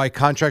 why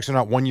contracts are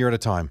not 1 year at a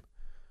time.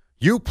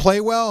 You play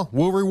well,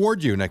 we'll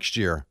reward you next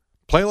year.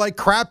 Play like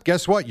crap,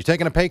 guess what? You're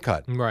taking a pay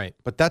cut. Right.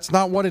 But that's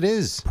not what it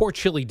is. Poor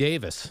Chili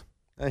Davis.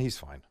 He's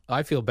fine.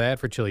 I feel bad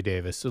for Chili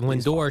Davis.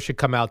 Lindor should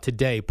come out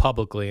today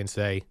publicly and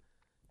say,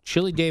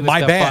 Chili Davis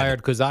My got bad. fired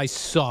because I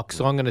suck,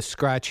 so I'm going to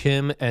scratch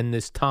him and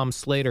this Tom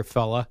Slater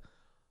fella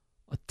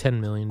a $10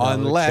 million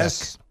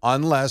check.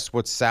 Unless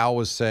what Sal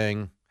was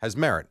saying has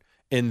merit.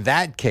 In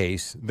that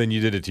case, then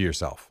you did it to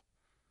yourself.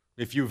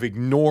 If you've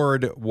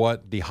ignored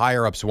what the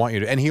higher-ups want you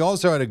to. And he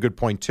also had a good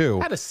point, too,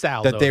 How does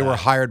Sal that know they were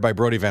hired by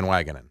Brody Van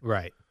Wagenen.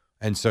 Right.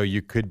 And so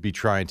you could be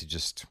trying to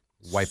just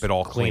wipe it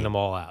all Clean them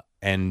all out.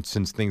 And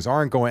since things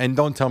aren't going, and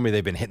don't tell me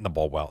they've been hitting the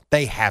ball well.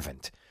 They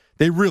haven't.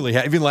 They really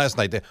have. Even last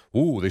night,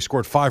 they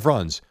scored 5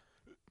 runs.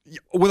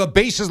 With a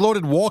bases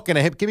loaded walk and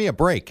a hit, give me a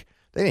break.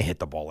 They didn't hit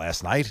the ball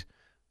last night.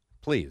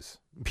 Please.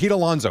 Pete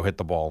Alonso hit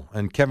the ball,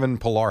 and Kevin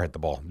Pillar hit the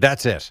ball.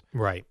 That's it.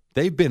 Right.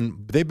 They've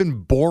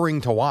been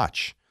boring to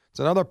watch. It's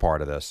another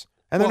part of this.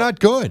 And they're Well, not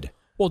good.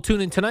 Well,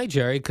 tune in tonight,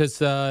 Jerry, because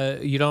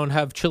you don't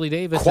have Chili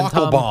Davis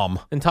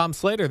Quacklebaum. and Tom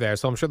Slater there,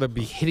 so I'm sure they'll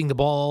be hitting the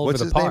ball all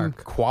What's over his the name?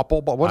 park.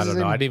 Quapple? What's I his don't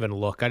know. name? I didn't even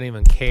look. I didn't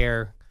even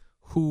care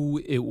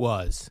who it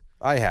was.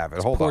 I have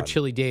it. Hold Poor on.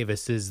 Chili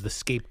Davis is the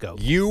scapegoat.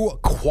 Hugh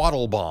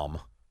Quattlebaum.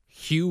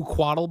 Hugh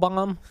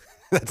Quattlebaum?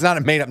 That's not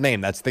a made-up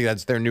name. That's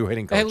their new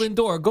hitting coach. Hey,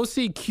 Lindor, go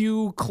see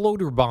Q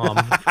Cloderbaum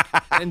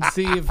and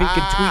see if he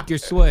can tweak your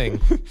swing.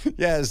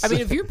 Yes. I mean,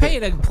 if you're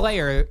paying a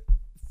player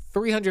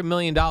 $300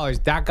 million,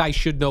 that guy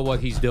should know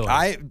what he's doing.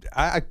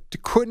 I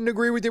couldn't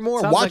agree with you more.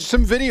 Sounds Watch like-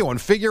 some video and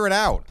figure it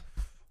out.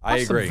 I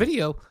Watch some agree.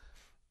 video.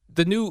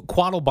 The new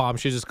Quattlebaum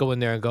should just go in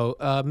there and go,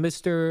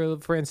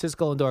 Mr.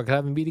 Francisco Lindor, can I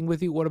have a meeting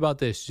with you? What about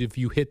this? If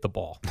you hit the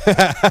ball,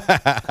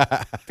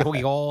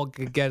 we all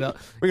could get a,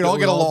 We can all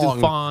get along.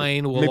 Do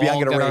fine. We'll Maybe I all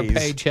get a our raise.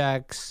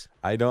 paychecks.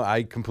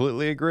 I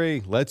completely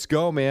agree. Let's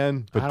go,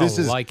 man. But I this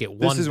don't is like it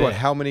This one is what? bit.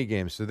 How many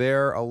games? So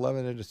they're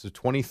 11. So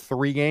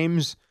 23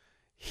 games.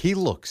 He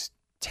looks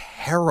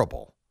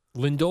terrible.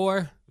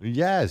 Lindor.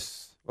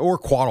 Yes. Or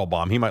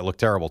Quattlebaum. He might look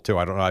terrible too.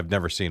 I don't know. I've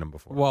never seen him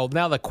before. Well,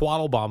 now that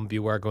Quattlebaum will be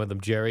working with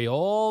him, Jerry,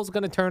 all's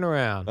going to turn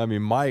around. I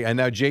mean, and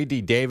now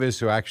J.D. Davis,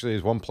 who actually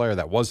is one player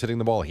that was hitting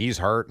the ball, he's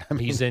hurt. I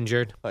mean, He's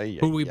injured. Ay,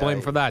 Who do we ay, blame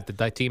ay. for that?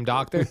 The team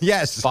doctor?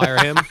 Yes. Fire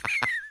him?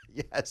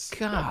 yes.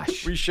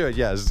 Gosh. We should.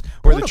 Yes.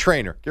 Or the What a-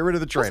 trainer. Get rid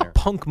of the That's a trainer.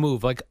 punk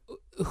move. Like,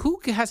 who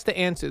has to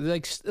answer?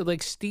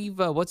 Like Steve,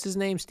 what's his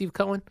name? Steve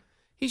Cohen?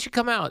 He should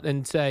come out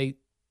and say,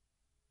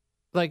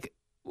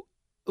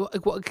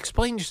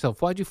 explain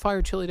yourself. Why'd you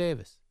fire Chili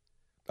Davis?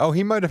 Oh,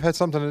 he might have had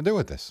something to do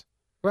with this.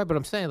 Right, but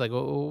I'm saying,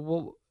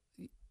 well,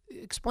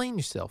 explain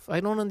yourself. I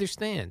don't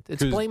understand.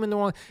 It's 'Cause- blaming the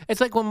wrong.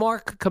 It's like when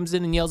Mark comes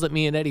in and yells at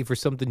me and Eddie for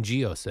something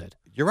Gio said.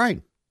 You're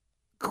right.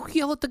 Go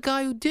yell at the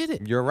guy who did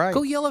it. You're right.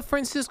 Go yell at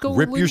Francisco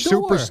Rip your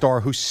Lindor.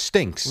 superstar who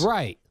stinks.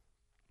 Right.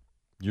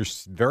 You're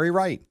very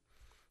right.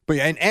 But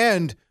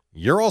and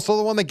you're also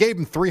the one that gave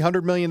him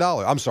 $300 million.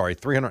 I'm sorry,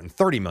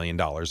 $330 million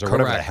or whatever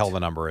the Correct. hell the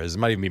number is. It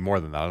might even be more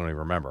than that. I don't even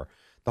remember.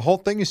 The whole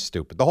thing is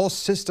stupid. The whole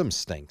system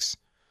stinks.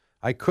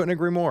 I couldn't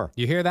agree more.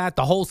 You hear that?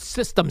 The whole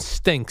system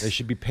stinks. They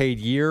should be paid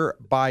year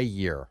by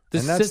year. The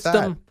and that's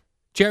system, that.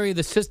 Jerry,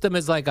 the system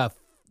is like a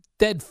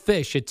dead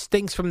fish. It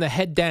stinks from the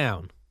head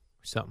down,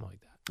 or something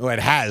like that. Well, it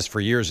has for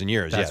years and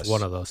years. That's yes.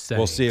 one of those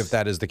We'll see sayings. if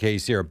that is the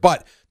case here.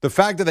 But the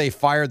fact that they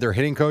fired their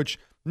hitting coach,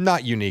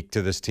 not unique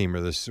to this team or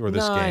this No,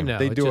 I game. know.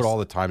 They It do it just- all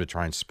the time to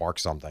try and spark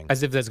something.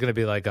 As if that's going to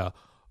be like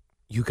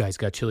you guys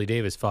got Chili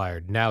Davis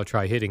fired. Now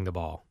try hitting the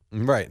ball.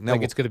 Right. Now,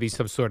 Like it's going to be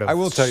some sort of I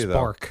will tell you though,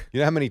 spark. you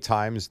know how many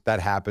times that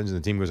happens and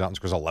the team goes out and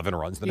scores 11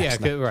 runs the Yeah,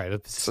 next night? right.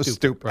 It's So stupid.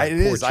 stupid. Right.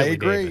 It Poor is. I Chili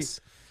agree. Davis.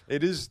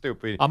 It is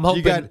stupid. I'm You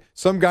hoping- got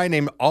some guy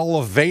named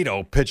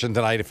Oliveto pitching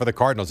tonight for the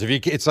Cardinals.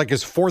 It's like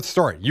his fourth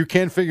start. You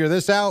can't figure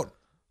this out.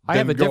 I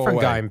have then a go different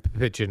away. guy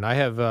pitching. I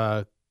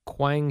have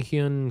Kwang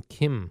Hyun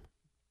Kim.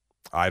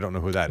 I don't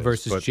know who that is.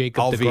 Versus but Jacob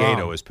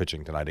Alvarado deGrom. is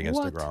pitching tonight against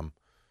What? DeGrom.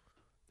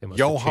 They must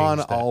have Johan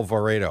changed that.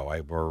 Alvarado.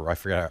 I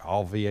forget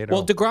Alvarado.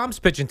 Well, DeGrom's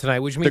pitching tonight,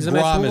 which means the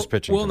Mets DeGrom will, is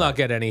pitching will not tonight.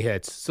 get any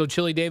hits. So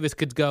Chili Davis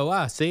could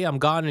go, see, I'm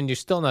gone and you're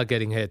still not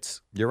getting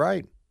hits. You're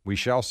right. We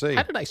shall see.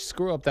 How did I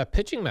screw up that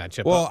pitching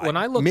matchup? Well, when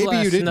I looked maybe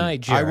last you didn't. night,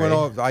 Jerry, I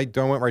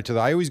went right to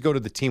I always go to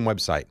the team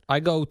website.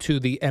 I go to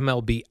the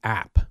MLB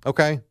app.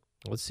 Okay.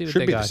 Let's see what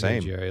Should they be the got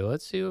same. here, Jerry.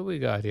 Let's see what we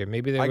got here.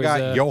 Maybe there I was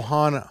got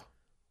Johan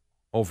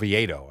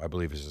Oviedo, I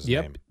believe is his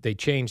name. they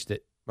changed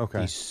it.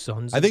 Okay. These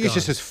sons of I think it's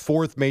guns. just his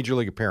 4th major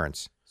league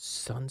appearance.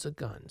 Sons of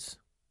guns.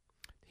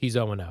 He's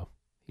 0-0.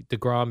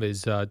 DeGrom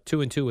is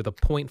 2-2 with a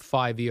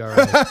 .5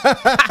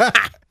 ERA.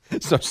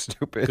 So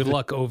stupid. Good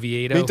luck,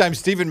 Oviedo. Meantime,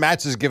 Steven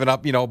Matz has given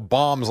up,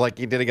 bombs like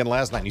he did again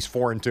last night. And he's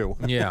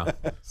 4-2. Yeah.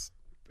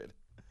 Stupid.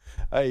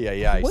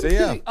 Ay. When So did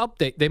yeah. they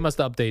update? They must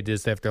update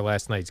this after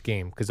last night's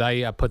game because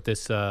I put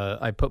this.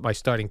 I put my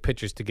starting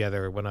pitchers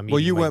together when I'm eating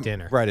You my went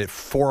dinner. right at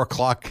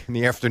 4:00 in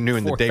the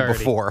afternoon the day 4:30.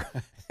 before.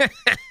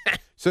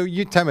 So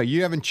you tell me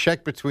you haven't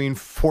checked between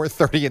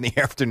 4:30 in the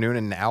afternoon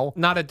and now?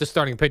 Not at the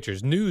starting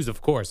pitchers. News,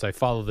 of course. I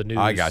follow the news.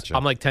 I gotcha.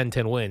 I'm like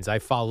 10-10 wins. I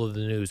follow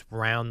the news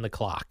round the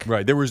clock.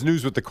 Right. There was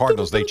news with the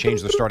Cardinals. They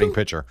changed the starting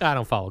pitcher. I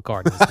don't follow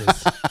Cardinals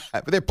news.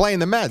 But they're playing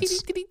the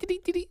Mets.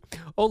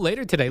 Oh,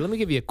 later today, let me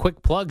give you a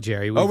quick plug,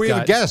 Jerry. We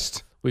have a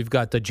guest. We've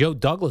got Joe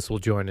Douglas will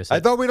join us. I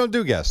thought we don't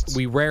do guests.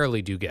 We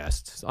rarely do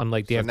guests,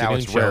 unlike the So now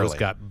afternoon it's show's rarely.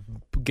 got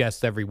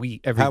guests every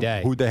week, every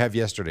day. Who'd they have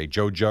yesterday?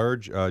 Joe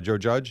Judge?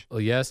 Well,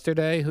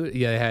 yesterday,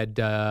 they had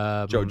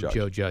Joe Judge.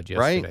 Joe Judge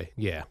Right? yesterday.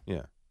 Yeah.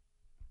 Yeah.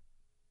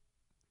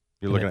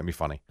 You're looking at me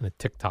funny. And a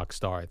TikTok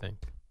star, I think.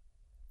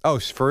 Oh,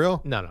 for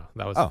real? No,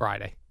 that was Oh.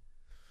 Friday.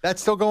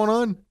 That's still going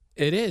on?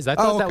 It is. I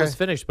thought that okay. was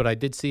finished, but I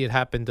did see it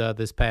happened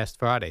this past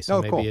Friday, so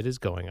Oh, maybe cool. it is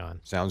going on.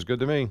 Sounds good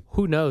to me.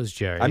 Who knows,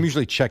 Jerry? I'm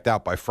usually checked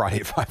out by Friday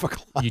at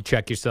 5:00. You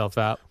check yourself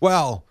out.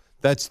 Well,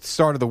 that's the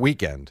start of the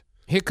weekend.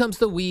 Here comes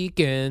the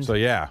weekend, So,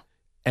 yeah.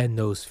 and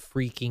those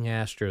freaking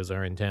Astros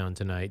are in town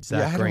tonight. Yeah,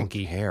 Zach I don't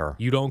Greinke. care.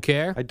 You don't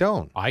care? I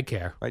don't. I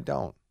care. I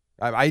don't.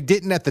 I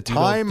didn't at the You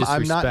don't time.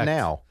 I'm not disrespect.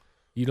 now.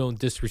 You don't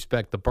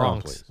disrespect the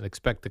Bronx please. and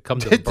expect to come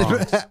to the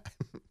Bronx.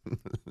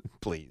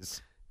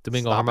 Please.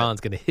 Domingo Stop it.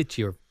 Germán's going to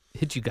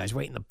hit you guys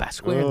right in the back,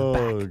 square in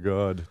the back.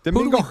 God. do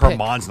Domingo we pick?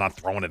 Germán's not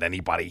throwing at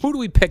anybody. Who do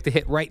we pick to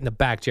hit right in the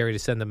back, Jerry, to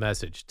send the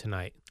message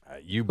tonight?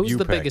 Who's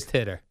the pick. biggest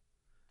hitter?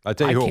 I'll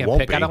tell you I who can't it won't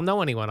pick. be. I don't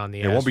know anyone on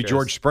the It won't be Astros.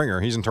 George Springer.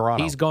 He's in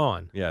Toronto. He's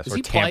gone. Yes. Is or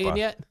he Tampa. playing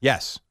yet?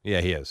 Yes.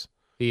 Yeah, he is.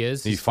 He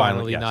is. He's He's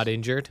finally yes. not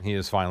injured. He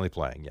is finally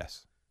playing,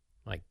 yes.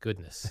 My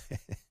goodness.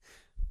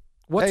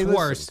 What's Hey, listen.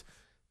 worse,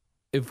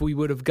 if we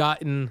would have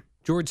gotten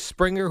George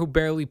Springer, who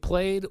barely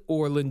played,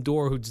 or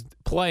Lindor, who's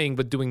playing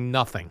but doing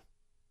nothing?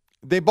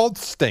 They both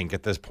stink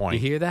at this You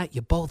point. hear that?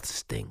 You both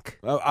stink.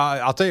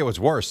 I'll tell you what's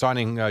worse,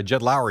 signing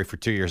Jed Lowry for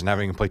 2 years and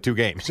having him play 2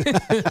 games.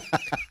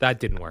 That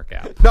didn't work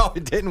out. No,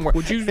 it didn't work.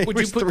 Would you- He would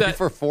you was put 3 that-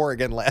 for 4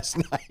 again last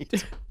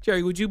night?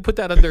 Jerry, would you put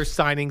that under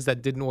signings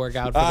that didn't work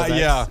out for the Mets?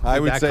 Yeah,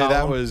 I would say that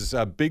column? was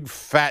a big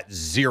fat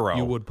 0.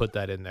 You would put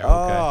that in there. Okay.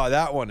 Oh,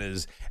 that one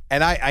is.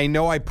 And I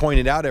know I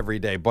point it out every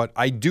day, but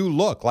I do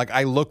look. Like,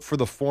 I look for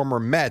the former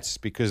Mets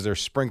because they're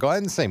sprinkled.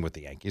 And the same with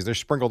the Yankees. They're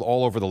sprinkled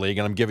all over the league,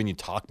 and I'm giving you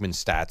Tauchman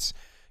stats,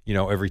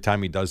 every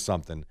time he does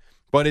something.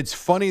 But it's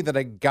funny that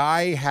a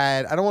guy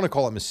had, I don't want to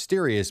call it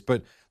mysterious,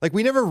 but like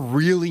we never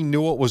really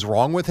knew what was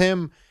wrong with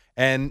him.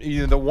 And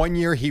the 1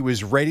 year he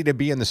was ready to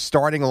be in the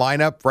starting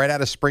lineup right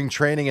out of spring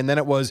training, and then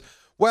it was,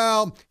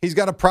 well, he's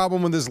got a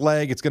problem with his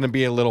leg. It's going to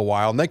be a little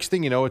while. Next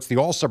thing you know, it's the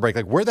All-Star break.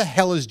 Like, where the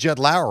hell is Jed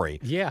Lowry?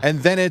 Yeah. And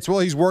then it's, well,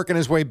 he's working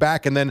his way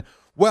back. And then,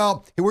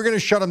 well, we're going to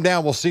shut him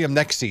down. We'll see him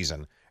next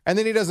season. And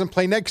then he doesn't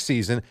play next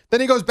season. Then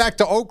he goes back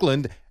to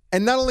Oakland.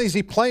 And not only is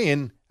he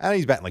playing, and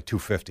he's batting like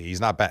 250. He's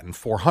not batting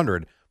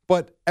 400.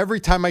 But every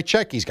time I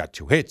check, he's got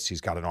 2 hits.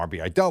 He's got an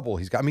RBI double.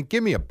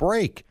 Give me a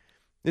break.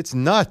 It's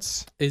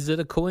nuts. Is it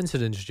a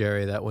coincidence,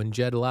 Jerry, that when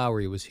Jed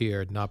Lowry was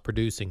here not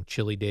producing,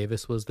 Chili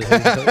Davis was the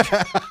head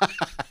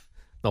coach?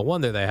 No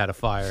wonder they had to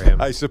fire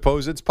him. I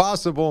suppose it's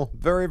possible.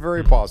 Very,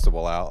 very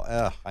possible,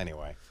 Al.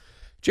 Anyway.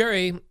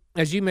 Jerry,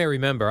 as you may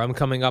remember, I'm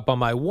coming up on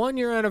my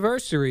 1-year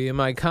anniversary in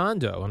my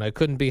condo, and I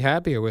couldn't be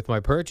happier with my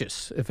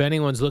purchase. If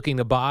anyone's looking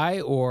to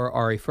buy or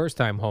are a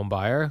first-time home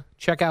buyer,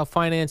 check out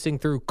financing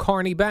through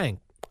Kearney Bank.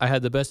 I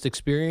had the best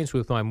experience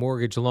with my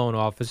mortgage loan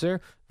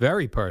officer.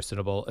 Very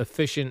personable,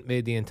 efficient,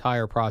 made the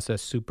entire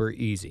process super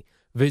easy.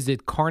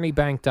 Visit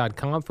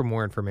kearneybank.com for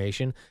more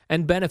information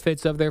and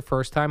benefits of their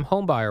first-time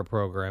homebuyer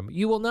program.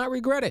 You will not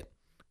regret it.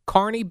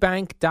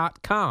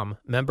 kearneybank.com,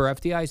 member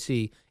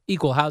FDIC,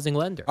 equal housing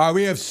lender. All right,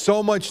 we have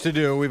so much to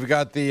do. We've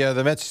got the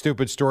Mets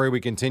stupid story. We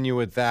continue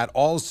with that.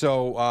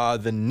 Also,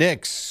 the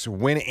Knicks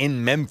win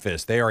in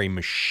Memphis. They are a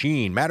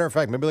machine. Matter of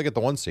fact, maybe they get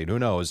the 1 seed. Who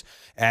knows?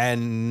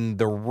 And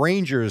the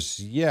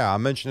Rangers,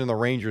 I'm mentioning the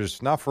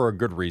Rangers, not for a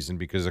good reason,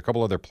 because a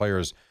couple of their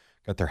players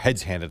got their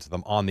heads handed to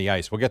them on the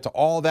ice. We'll get to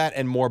all that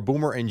and more.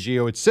 Boomer and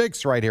Gio at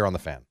 6 right here on The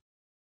Fan.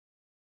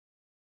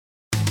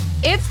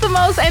 It's the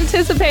most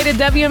anticipated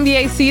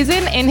WNBA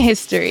season in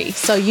history.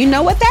 So you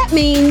know what that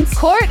means.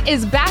 Court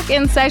is back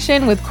in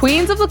session with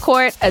Queens of the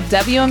Court, a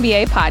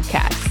WNBA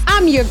podcast. I'm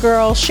I'm your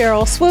girl,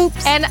 Cheryl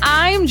Swoops. And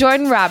I'm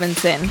Jordan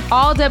Robinson.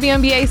 All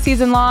WNBA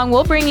season long,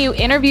 we'll bring you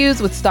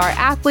interviews with star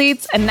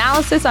athletes,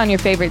 analysis on your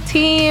favorite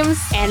teams,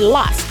 And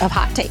lots of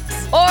hot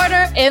takes.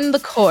 order in the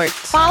court.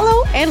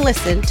 Follow and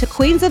listen to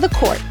Queens of the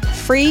Court,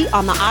 free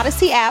on the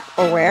Odyssey app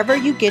or wherever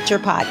you get your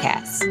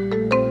podcasts.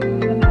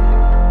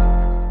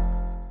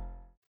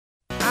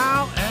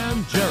 Al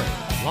and Jerry,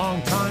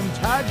 longtime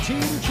tag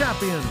team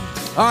champions.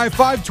 All right,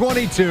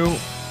 5:22.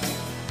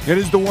 It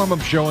is the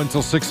warm-up show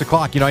until 6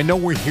 o'clock. You know, I know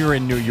we're here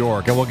in New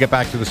York, and we'll get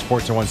back to the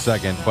sports in 1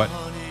 second, but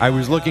I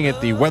was looking at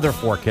the weather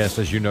forecast,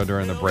 as you know,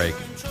 during the break,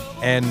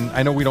 and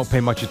I know we don't pay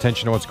much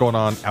attention to what's going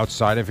on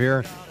outside of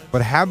here,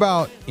 but how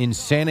about in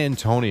San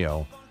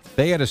Antonio?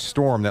 They had a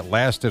storm that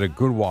lasted a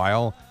good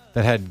while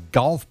that had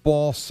golf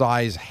ball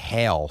size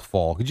hail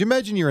fall. Could you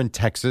imagine you're in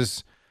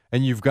Texas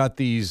and you've got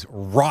these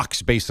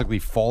rocks basically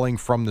falling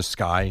from the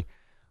sky?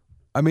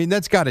 I mean,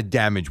 that's got to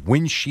damage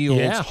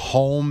windshields,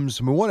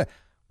 homes. I mean,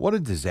 what a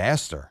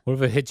disaster. What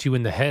if it hits you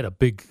in the head? A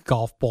big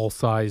golf ball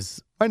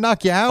size might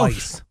knock you out.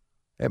 ice.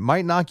 It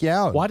might knock you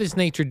out. Why does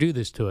nature do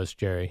this to us,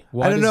 Jerry?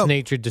 Why don't does know.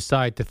 nature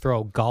decide to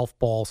throw golf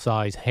ball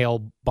size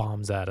hail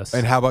bombs at us?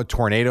 And how about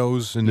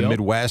tornadoes in the Yep.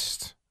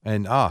 Midwest?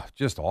 And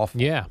just awful.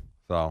 Yeah.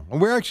 So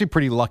and we're actually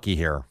pretty lucky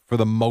here for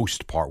the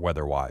most part,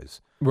 weather-wise.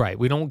 Right.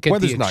 We don't get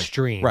Weather's the not-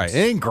 extremes. Right. It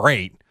ain't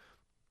great,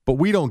 but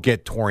we don't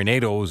get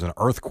tornadoes and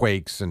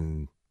earthquakes,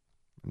 and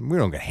we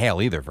don't get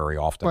hail either very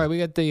often. Right. We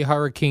got the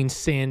Hurricane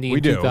Sandy We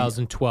in do,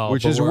 2012,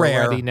 which but is we're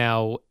rare. already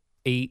now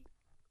 8,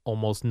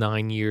 almost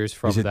 9 years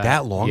from Is it that.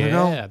 that long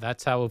ago? Yeah,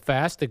 that's how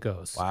fast it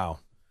goes. Wow.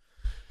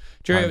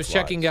 Jerry, I Time was flies.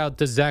 checking out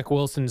the Zach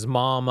Wilson's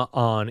mom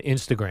on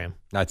Instagram.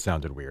 That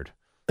sounded weird.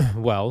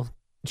 Well,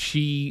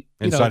 she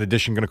Inside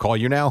Edition going to call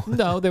you now?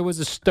 No, there was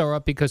a stir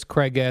up because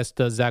Craig asked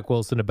Zach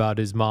Wilson about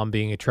his mom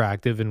being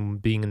attractive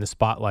and being in the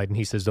spotlight, and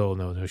he says, "Oh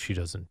no, she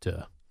doesn't.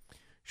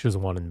 She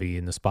doesn't want to be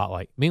in the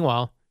spotlight."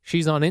 Meanwhile,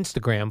 she's on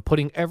Instagram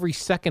putting every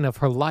second of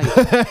her life.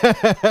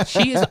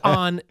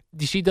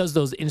 She does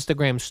those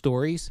Instagram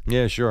stories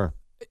Yeah, sure.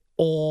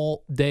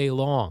 all day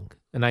long,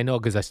 and I know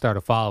because I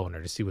started following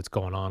her to see what's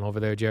going on over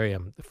there, Jerry.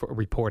 I'm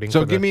reporting.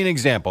 So for give the- me an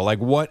example. Like,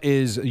 what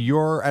is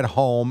you're at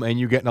home and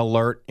you get an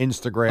alert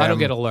Instagram? I don't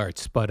get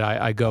alerts, but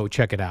I go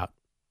check it out.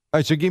 All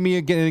right, so give me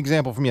an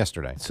example from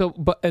yesterday. So,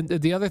 but and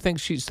the other thing,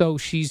 she's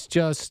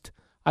just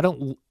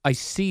I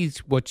see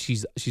what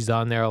she's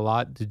on there a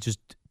lot, just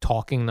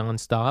talking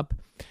nonstop,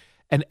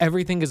 and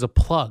everything is a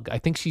plug. I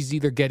think she's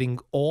either getting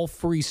all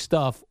free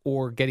stuff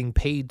or getting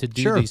paid to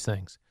do Sure. these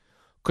things,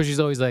 because she's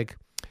always like,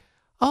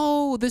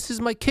 "Oh, this is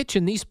my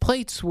kitchen. These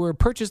plates were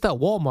purchased at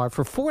Walmart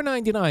for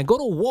 $4.99. Go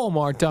to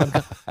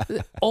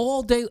Walmart.com."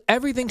 All day,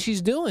 everything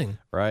she's doing.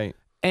 Right.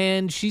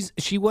 And she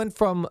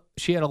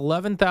had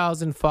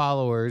 11,000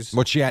 followers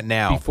What's she at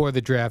now? before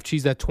the draft.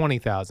 She's at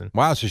 20,000.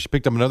 Wow, so she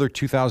picked up another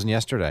 2,000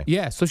 yesterday.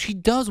 Yeah, so she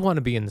does want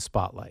to be in the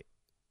spotlight.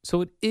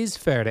 So it is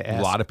fair to A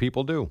ask lot of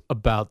people do.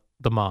 about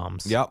the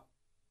moms. Yep.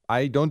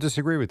 I don't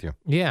disagree with you.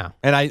 Yeah,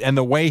 And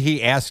the way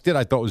he asked it,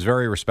 I thought was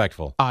very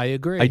respectful. I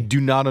agree. I do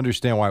not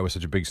understand why it was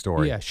such a big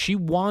story. Yeah, she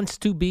wants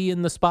to be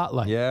in the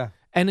spotlight. Yeah.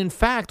 And in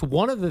fact,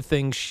 one of the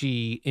things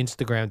she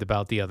Instagrammed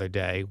about the other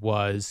day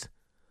was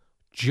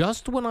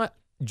just when I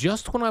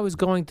was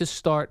going to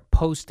start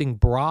posting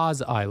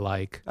bras I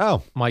like,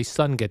 Oh, my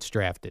son gets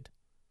drafted.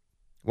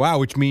 wow,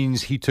 which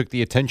means he took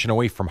the attention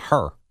away from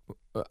her.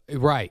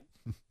 Right.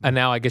 And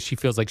now I guess she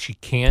feels like she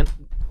can't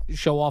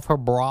show off her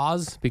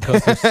bras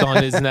because her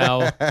son is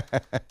now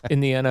in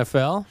the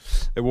NFL.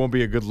 It won't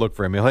be a good look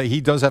for him. He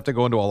does have to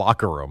go into a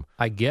locker room.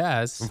 I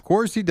guess. Of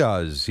course he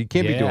does. He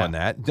can't be Yeah. doing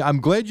that. I'm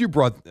glad you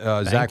brought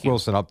Zach you.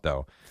 Wilson up,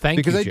 though. Thank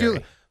because you, I do.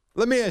 Jerry.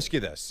 Let me ask you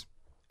this,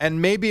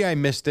 and maybe I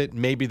missed it.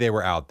 Maybe they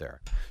were out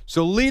there.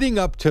 So leading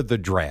up to the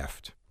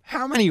draft,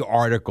 how many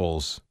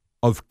articles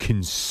of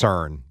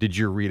concern did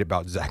you read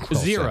about Zach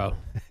Wilson? 0.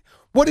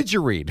 What did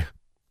you read?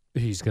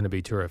 He's going to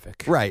be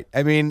terrific. Right.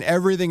 I mean,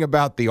 everything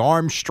about the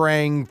arm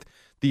strength,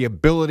 the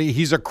ability.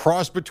 He's a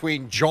cross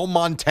between Joe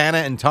Montana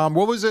and Tom.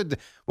 What was it?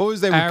 What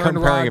was they were Aaron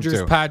comparing Rodgers, him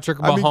to? Patrick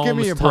I mean, give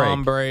me Mahomes, a break.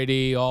 Tom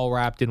Brady, all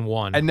wrapped in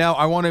one. And now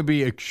I want to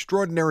be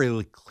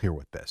extraordinarily clear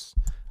with this.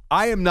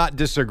 I am not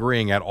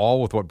disagreeing at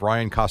all with what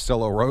Brian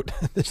Costello wrote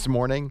this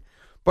morning,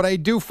 but I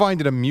do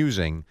find it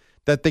amusing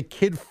that the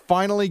kid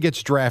finally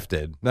gets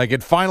drafted. Like,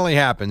 it finally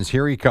happens.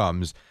 Here he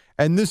comes.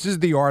 And this is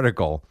the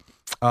article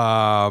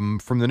from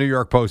the New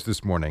York Post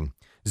this morning.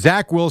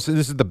 Zach Wilson,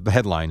 this is the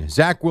headline.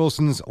 Zach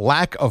Wilson's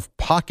lack of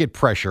pocket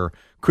pressure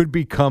could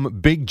become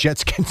big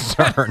Jets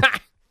concern.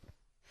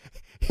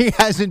 He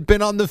hasn't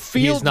been on the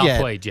field He has not yet.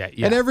 played yet,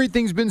 yeah. And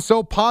everything's been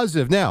so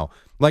positive. Now,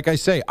 like I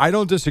say, I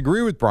don't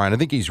disagree with Brian. I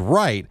think he's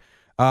right.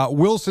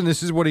 Wilson,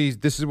 this is what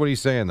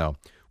he's saying, though.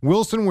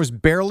 Wilson was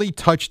barely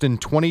touched in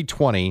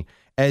 2020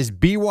 as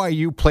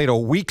BYU played a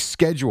weak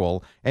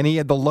schedule, and he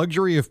had the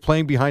luxury of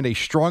playing behind a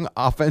strong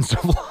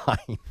offensive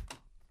line.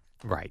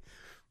 right.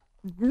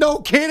 No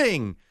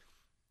kidding.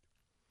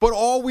 But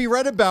all we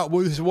read about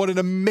was what an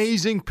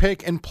amazing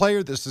pick and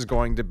player this is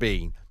going to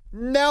be.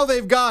 Now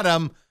they've got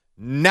him.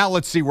 Now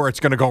let's see where it's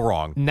going to go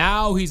wrong.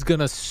 Now he's going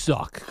to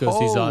suck because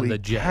he's on the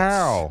Jets.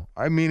 Cow.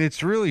 I mean,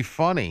 it's really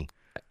funny.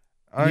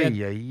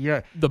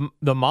 Yeah.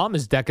 The mom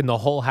is decking the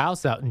whole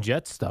house out in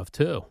Jet stuff,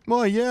 too.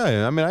 Well,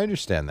 yeah. I mean, I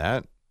understand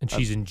that. And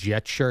she's in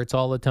Jet shirts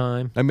all the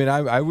time. I mean,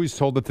 I was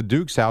told that the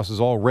Duke's house is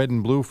all red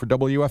and blue for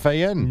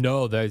WFAN.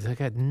 No, they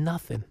got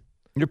nothing.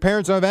 Your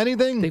parents don't have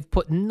anything? They've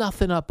put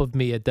nothing up of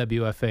me at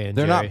WFAN.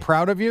 They're Jerry. not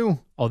proud of you?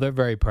 Oh, they're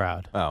very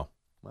proud. Oh.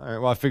 All right.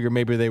 Well, I figured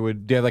maybe they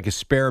have like a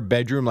spare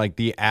bedroom, like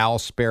the Al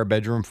spare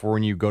bedroom for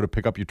when you go to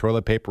pick up your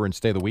toilet paper and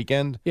stay the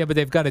weekend. Yeah, but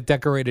they've got it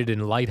decorated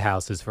in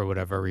lighthouses for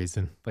whatever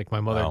reason. Like my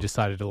mother Oh.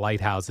 decided the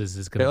lighthouses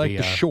is going to be They're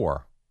like the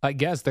shore. I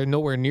guess they're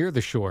nowhere near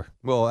the shore.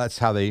 Well, that's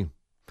how they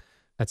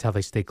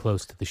stay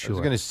close to the I shore. was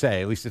going to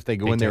say, at least if they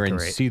go They in there and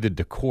decorate. see the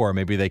decor,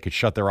 maybe they could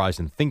shut their eyes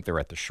and think they're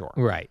at the shore.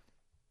 Right.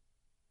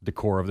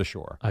 Decor of the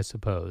shore. I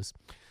suppose.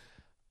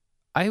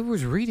 I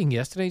was reading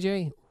yesterday,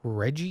 Jay,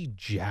 Reggie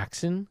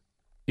Jackson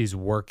is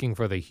working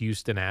for the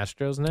Houston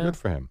Astros now. Good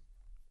for him.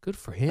 Good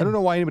for him. I don't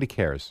know why anybody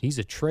cares. He's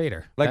a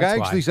traitor. Like, That's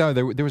I actually why. saw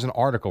there was an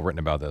article written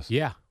about this.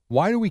 Yeah.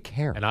 Why do we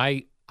care? And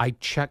I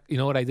checked, you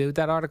know what I did with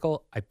that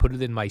article? I put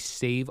it in my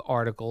save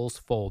articles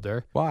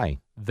folder. Why?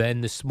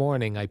 Then this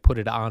morning I put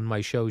it on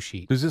my show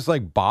sheet. Does this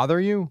like bother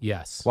you?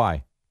 Yes.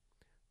 Why?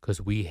 Because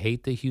we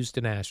hate the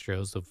Houston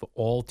Astros of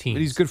all teams.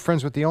 But he's good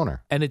friends with the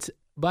owner. And it's,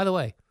 by the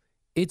way,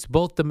 it's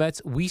both the Mets.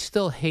 We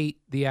still hate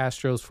the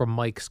Astros from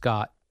Mike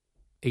Scott,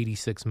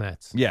 86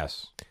 Mets.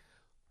 Yes.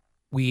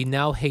 We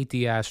now hate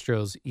the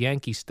Astros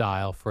Yankee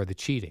style for the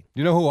cheating.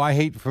 You know who I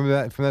hate from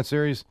that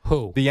series?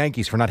 Who? The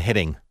Yankees for not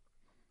hitting.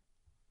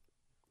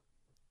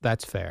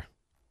 That's fair.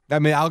 I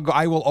mean,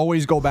 I will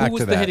always go back Who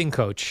was to the that. hitting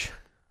coach?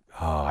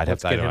 Oh, I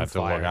Let's don't get him have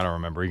to look. fired. I don't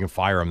remember. You can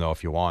fire him though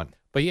if you want.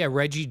 But yeah,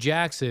 Reggie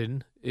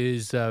Jackson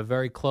is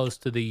very close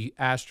to the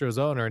Astros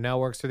owner and now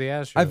works for the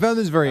Astros. I found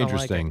this very I don't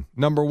like interesting.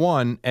 Number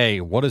one,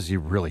 what does he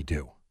really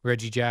do?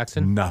 Reggie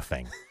Jackson?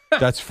 Nothing.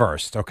 That's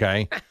first,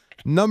 okay?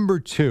 Number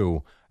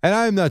two, and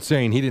I'm not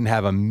saying he didn't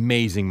have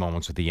amazing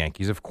moments with the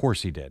Yankees. Of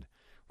course he did.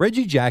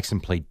 Reggie Jackson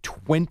played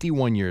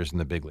 21 years in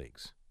the big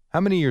leagues. How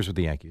many years with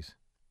the Yankees?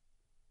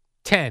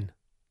 10.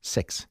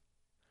 6.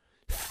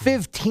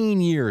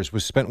 15 years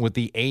was spent with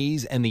the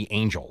A's and the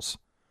Angels.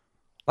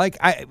 Like,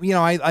 I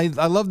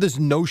love this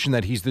notion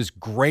that he's this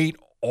great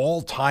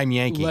all-time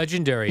Yankee.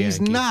 Legendary He's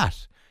Yankee.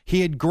 not.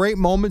 He had great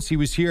moments. He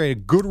was here, he had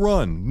a good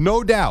run,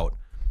 no doubt.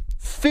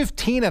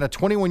 15 out of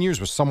 21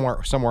 years was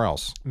somewhere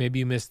else. Maybe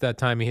you missed that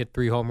time he hit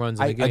 3 home runs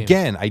in the game.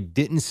 Again, I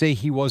didn't say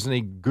he wasn't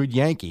a good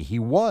Yankee. He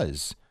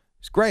was.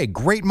 It's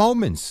great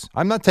moments.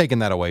 I'm not taking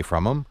that away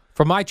from him.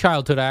 From my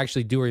childhood, I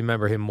actually do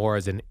remember him more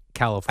as an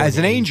California As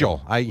an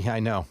angel. I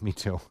know, me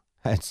too.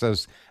 So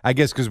I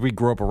guess because we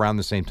grew up around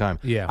the same time.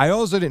 Yeah. I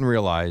also didn't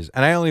realize,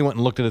 and I only went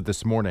and looked at it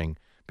this morning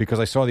because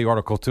I saw the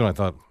article too, and I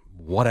thought,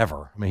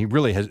 whatever. I mean, he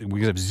really has.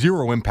 We have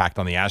zero impact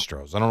on the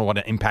Astros. I don't know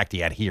what impact he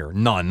had here.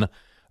 None.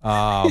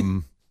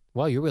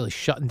 Well, you're really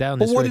shutting down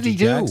this But what Reggie did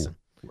he Jackson.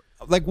 do?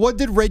 Like, what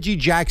did Reggie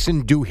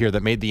Jackson do here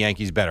that made the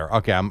Yankees better?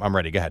 Okay, I'm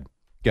ready. Go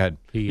ahead.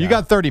 You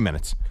got 30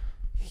 minutes.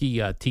 He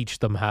teach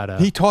them how to.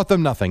 He taught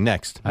them nothing.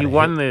 Next. He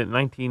won the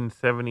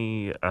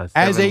 1977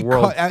 As a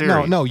World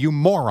Series. no, you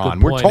moron.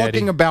 Good We're point, talking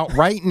Eddie. about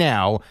right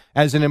now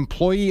as an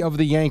employee of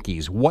the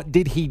Yankees. What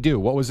did he do?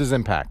 What was his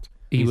impact?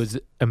 He was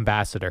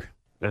ambassador.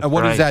 That's And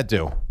what does right. that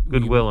do?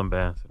 Goodwill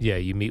ambassador. Yeah,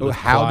 you meet with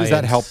How does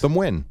that clients. help them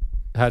win?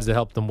 How does it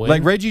help them win?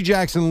 Like Reggie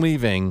Jackson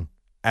leaving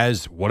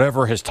as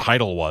whatever his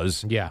title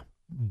was Yeah.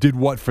 did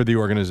what for the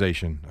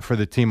organization, for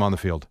the team on the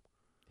field?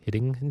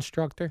 Hitting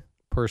instructor?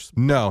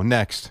 No,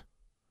 next.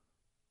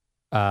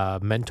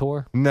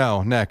 Mentor?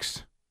 No,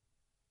 next.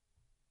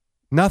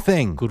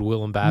 Nothing.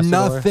 Goodwill ambassador?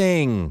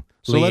 Nothing.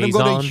 So let him go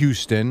to Liaison?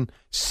 Houston.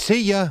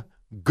 See ya.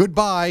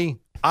 Goodbye.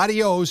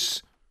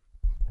 Adios.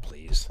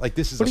 Please. Like,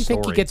 this is What a do you story.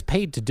 think he gets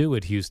paid to do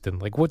at Houston?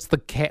 Like, what's the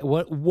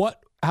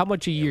what? How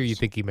much a year you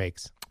think he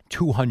makes?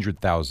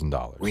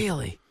 $200,000.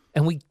 Really?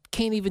 And we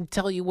can't even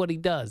tell you what he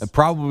does. And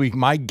probably,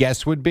 my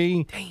guess would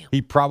be Damn.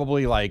 he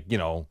probably, what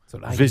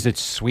I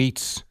visits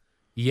suites.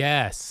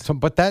 Yes. So,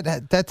 but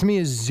that to me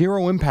is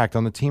zero impact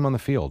on the team on the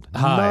field.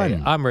 Hi,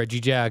 None. I'm Reggie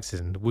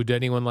Jackson. Would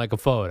anyone like a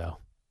photo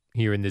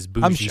here in this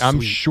bougie I'm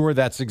suite? sure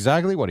that's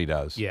exactly what he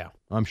does. Yeah.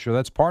 I'm sure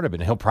that's part of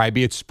it. And he'll probably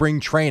be at spring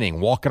training,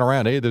 walking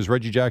around. Hey, there's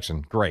Reggie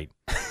Jackson. Great.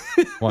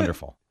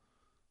 Wonderful.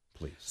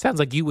 Please. Sounds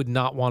like you would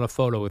not want a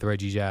photo with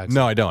Reggie Jackson.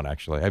 No, I don't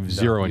actually. I have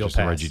zero you'll interest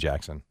in pass. Reggie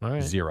Jackson. All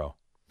right. Zero.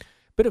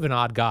 Bit of an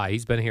odd guy.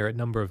 He's been here a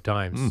number of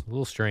times. A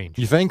little strange.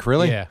 You think,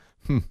 really? Yeah.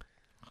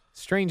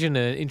 Strange in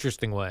an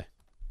interesting way.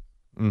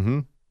 Mm-hmm.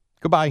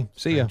 Goodbye.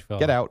 See ya. Strange fella.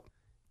 Get out.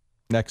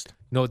 Next.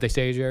 You know what they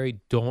say, Jerry?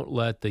 Don't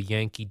let the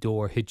Yankee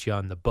door hit you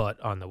on the butt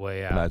on the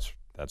way out.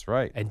 That's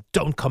right. And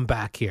don't come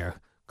back here.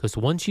 Because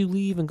once you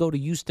leave and go to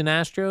Houston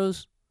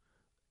Astros,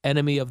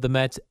 enemy of the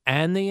Mets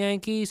and the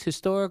Yankees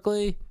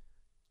historically,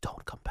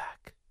 don't come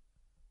back.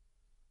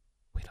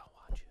 We don't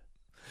want you.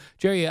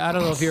 Jerry, I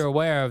don't know if you're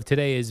aware of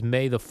today is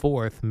May the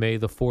 4th. May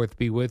the 4th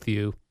be with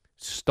you.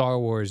 Star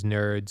Wars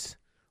nerds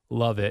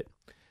love it.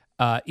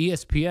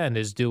 ESPN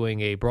is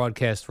doing a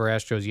broadcast for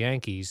Astros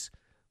Yankees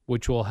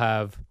which will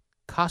have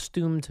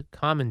costumed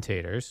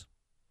commentators,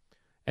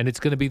 and it's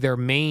going to be their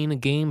main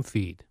game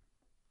feed.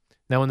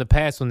 Now, in the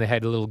past, when they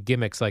had little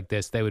gimmicks like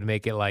this, they would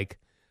make it like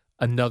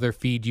another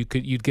feed.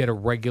 You'd get a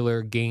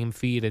regular game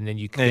feed, and then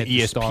you could get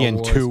the Star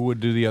Wars. ESPN2 would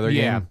do the other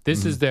game. Yeah,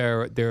 this is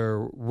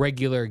their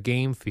regular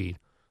game feed.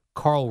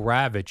 Carl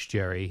Ravitch,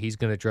 Jerry, he's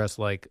going to dress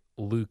like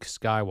Luke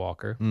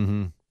Skywalker.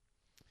 Mm-hmm.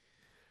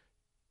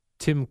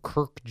 Tim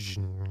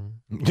Kirkjian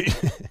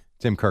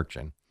Tim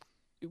Kirkjian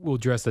will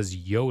dress as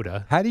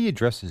Yoda. How do you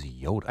dress as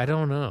Yoda? I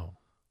don't know.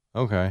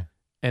 Okay.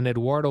 And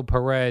Eduardo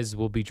Perez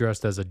will be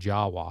dressed as a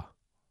Jawa.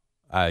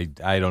 I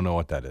don't know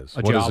what that is.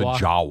 A What is Jawa? a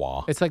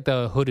Jawa? It's like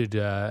the hooded,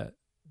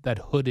 that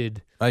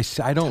hooded. I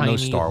don't know tiny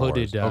Star Wars.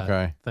 hooded,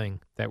 Okay. thing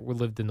that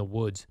lived in the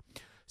woods.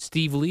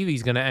 Steve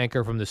Levy's going to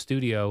anchor from the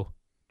studio,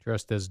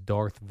 dressed as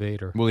Darth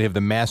Vader. Will he have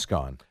the mask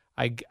on?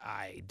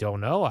 I don't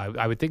know.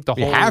 I would think the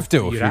You whole. have to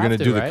if you'd you're going have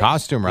to do right? the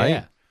costume, right?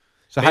 Yeah.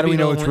 So how do Maybe we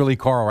know he'll it's win- really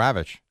Carl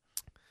Ravitch?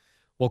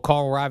 Well,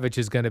 Carl Ravitch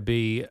is going to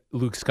be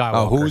Luke Skywalker.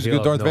 Oh, who's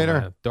He'll- Darth no, Vader?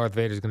 man. Darth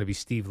Vader is going to be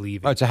Steve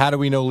Levy. All right, so how do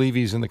we know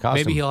Levy's in the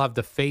costume? Maybe he'll have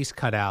the face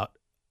cut out.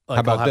 Like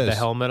How about he'll have this? the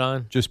helmet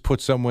on. Just put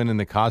someone in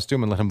the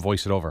costume and let him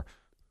voice it over.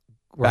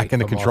 Right, Back in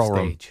the from off control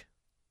room. stage.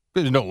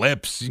 There's no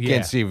lips. You Yeah.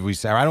 can't see if we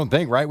say. I don't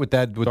think, right? With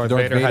that, with Darth the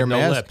Darth Vader Vader had no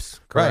mask. lips.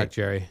 Correct, Right.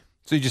 Jerry.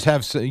 So you just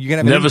have. You can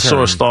have. an Never saw a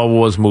intern. Star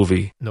Wars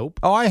movie. Nope.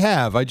 Oh, I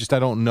have. I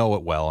don't know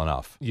it well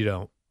enough. You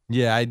don't.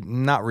 Yeah,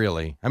 not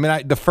really. I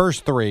mean, the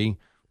first three,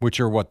 which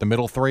are what, the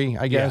middle three,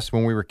 I guess,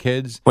 when we were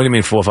kids. What do you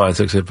mean 4, 5,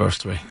 6, 8, verse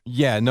 3?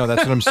 Yeah, no,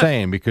 that's what I'm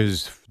saying,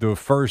 because the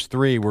first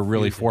three were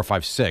really 4,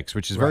 5, 6,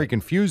 which is very Right.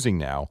 confusing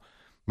now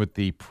with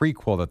the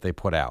prequel that they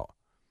put out.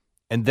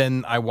 And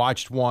then I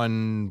watched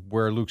one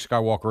where Luke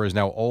Skywalker is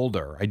now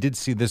older. I did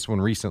see this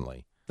one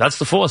recently. That's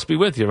the Force be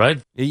with you,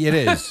 right? It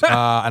is.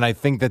 And I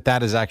think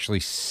that is actually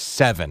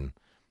 7.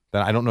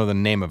 I don't know the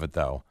name of it,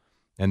 though.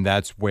 And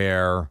that's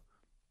where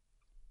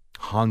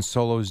Han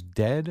Solo's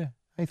dead,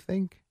 I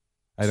think.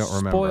 I don't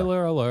remember.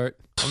 Spoiler alert.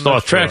 Star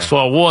Trek,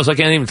 Star Wars, I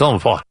can't even tell them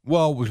apart.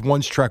 Well,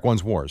 one's Trek,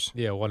 one's Wars.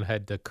 Yeah, one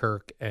had to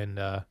Kirk and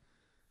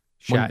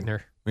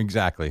Shatner.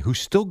 Exactly. Who's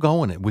still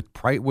going it with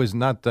Price? Was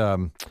not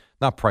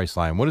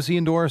Priceline. What does he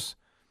endorse?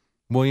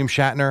 William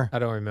Shatner. I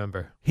don't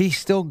remember. He's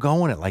still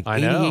going it, like I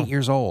 88 know.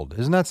 years old.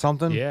 Isn't that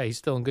something? Yeah, he's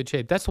still in good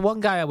shape. That's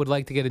one guy I would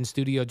like to get in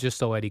studio just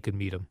so Eddie could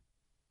meet him.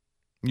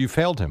 You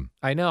failed him.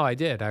 I know, I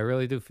did. I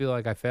really do feel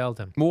like I failed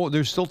him. Well,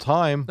 there's still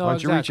time. No, Why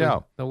don't you reach exactly.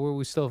 out? No,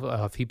 we still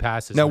if he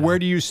passes. Now, where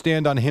do you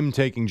stand on him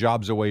taking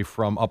jobs away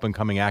from up and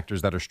coming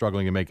actors that are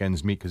struggling to make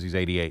ends meet because he's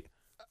 88?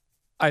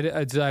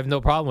 I have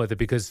no problem with it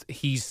because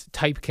he's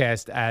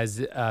typecast as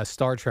a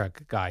Star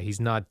Trek guy. He's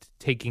not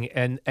taking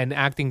and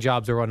acting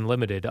jobs are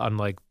unlimited,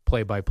 unlike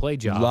play-by-play A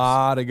jobs.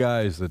 lot of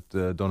guys that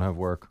don't have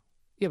work.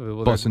 Yeah, but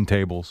Bussing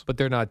tables. but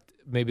they're not.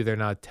 Maybe they're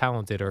not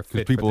talented or Because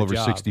fit people for the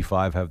over job.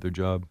 65 have their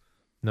job.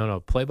 No,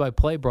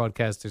 play-by-play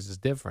broadcasters is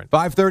different.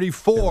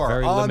 534 They're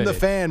very on the limited.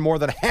 Fan, more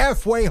than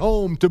halfway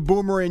home to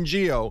Boomer and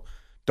Geo.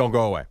 Don't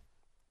go away.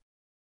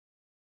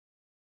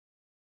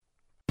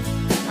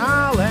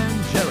 Al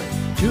and Jerry,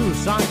 two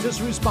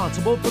scientists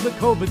responsible for the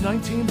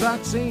COVID-19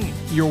 vaccine.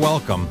 You're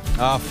welcome.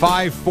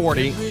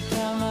 540.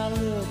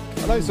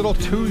 A nice little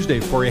Tuesday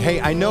for you. Hey,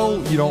 I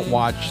know you don't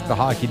watch the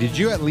hockey. Did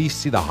you at least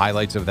see the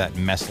highlights of that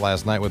mess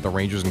last night with the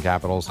Rangers and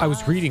Capitals? I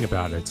was reading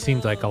about it. It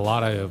seemed like a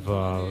lot of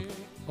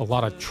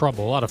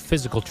trouble, a lot of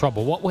physical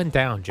trouble. What went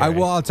down,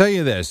 Jerry? I'll tell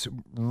you this.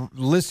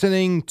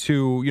 Listening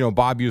to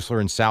Bob Usler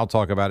and Sal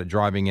talk about it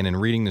driving in and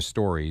reading the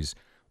stories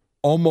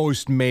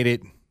almost made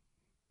it,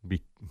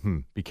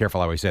 be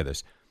careful how I say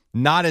this,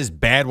 not as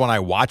bad when I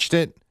watched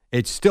it.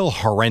 It's still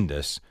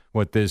horrendous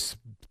what this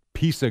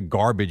piece of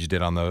garbage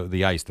did on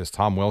the ice, this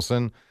Tom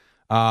Wilson.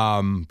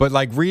 But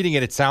like reading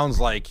it, it sounds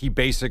like he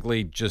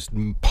basically just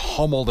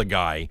pummeled a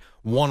guy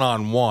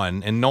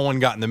one-on-one and no one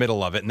got in the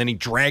middle of it. And then he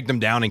dragged him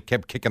down and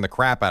kept kicking the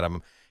crap out of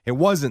him. It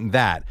wasn't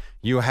that.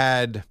 You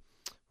had,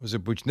 was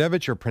it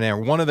Buchnevich or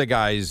Panarin? One of the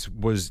guys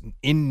was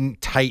in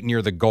tight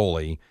near the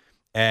goalie.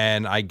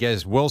 And I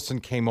guess Wilson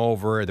came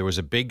over. There was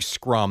a big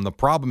scrum. The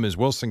problem is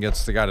Wilson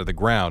gets the guy to the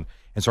ground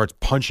and starts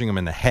punching him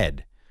in the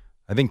head,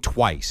 I think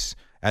twice.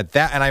 At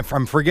that, and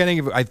I'm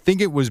forgetting, I think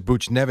it was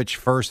Buchnevich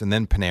first and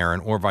then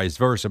Panarin or vice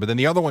versa. But then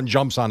the other one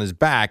jumps on his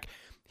back.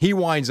 He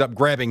winds up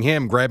grabbing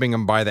him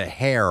by the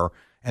hair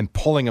and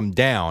pulling him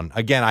down.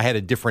 Again, I had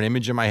a different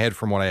image in my head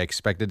from what I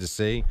expected to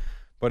see.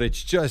 But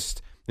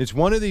it's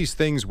one of these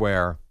things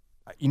where,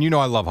 and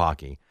I love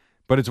hockey,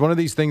 but it's one of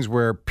these things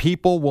where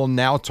people will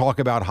now talk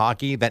about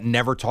hockey that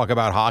never talk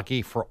about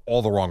hockey for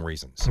all the wrong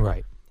reasons.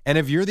 right. And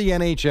if you're the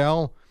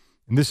NHL,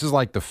 and this is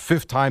like the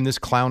 5th time this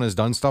clown has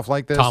done stuff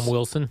like this. Tom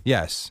Wilson?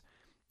 Yes.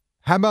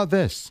 How about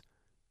this?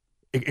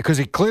 Because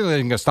he clearly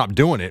isn't going to stop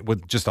doing it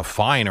with just a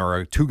fine or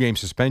a 2-game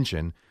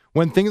suspension.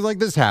 When things like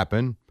this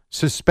happen,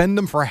 suspend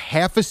them for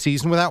half a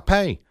season without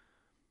pay.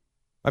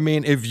 I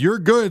mean, if you're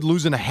good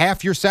losing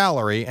half your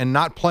salary and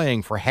not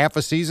playing for half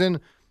a season,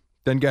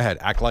 Then go ahead.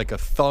 Act like a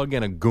thug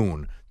and a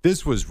goon.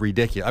 This was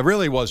ridiculous. It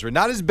really was.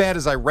 Not as bad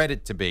as I read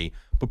it to be,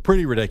 but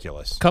pretty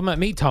ridiculous. Come at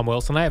me, Tom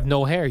Wilson. I have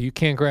no hair. You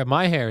can't grab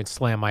my hair and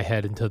slam my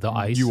head into the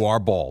ice. You are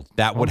bald.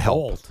 That would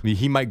help. Bald. I mean,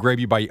 he might grab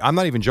you by. I'm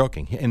not even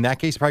joking. In that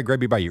case, probably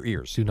grab you by your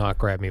ears. Do not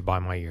grab me by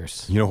my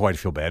ears. You know who I'd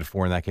feel bad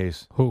for in that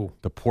case? Who?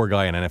 The poor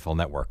guy on NFL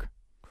Network.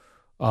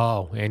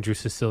 Oh, Andrew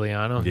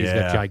Siciliano. He's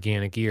got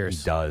gigantic ears.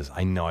 He does.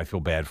 I know. I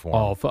feel bad for him.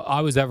 Oh, if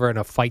I was ever in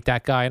a fight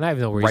that guy, and I have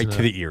no reason Right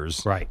to the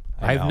ears. Right.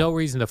 I have no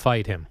reason to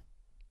fight him.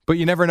 But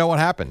you never know what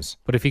happens.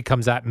 But if he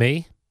comes at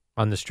me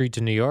on the streets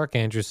of New York,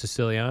 Andrew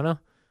Siciliano,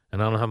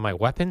 and I don't have my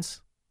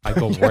weapons, I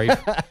go right,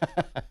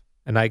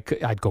 and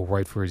I'd go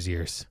right for his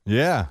ears.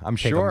 Yeah, I'm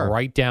Take sure. him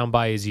right down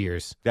by his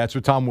ears. That's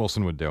what Tom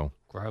Wilson would do.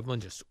 Grab him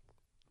just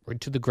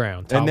right to the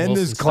ground. And then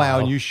Wilson this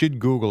clown, style. you should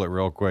Google it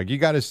real quick. You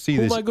got to see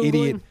Who this am I Googling?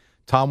 idiot,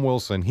 Tom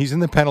Wilson. He's in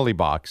the penalty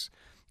box,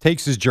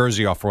 takes his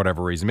jersey off for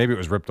whatever reason. Maybe it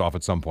was ripped off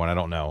at some point. I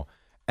don't know.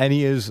 And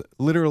he is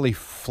literally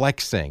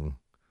flexing.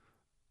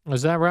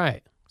 Is that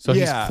right? So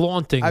he's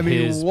flaunting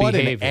his what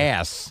behavior. an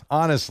ass,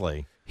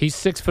 honestly. He's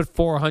 6'4",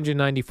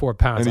 194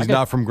 pounds. And he's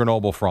not from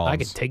Grenoble, France. I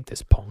could take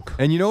this punk.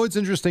 And you know what's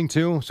interesting,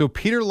 too? So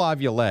Peter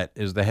Laviolette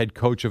is the head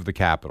coach of the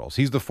Capitals.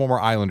 He's the former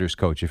Islanders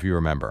coach, if you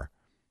remember.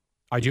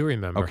 I do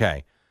remember.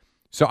 Okay.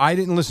 So I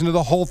didn't listen to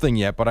the whole thing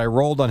yet, but I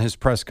rolled on his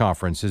press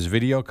conference, his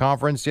video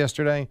conference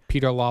yesterday.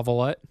 Peter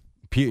Laviolette?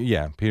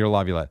 Peter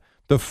Laviolette.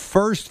 The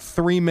first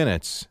 3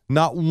 minutes,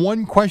 not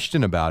one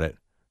question about it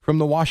from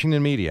the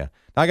Washington media.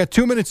 Now, I got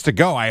 2 minutes to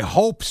go. I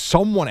hope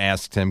someone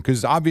asked him,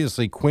 because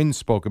obviously Quinn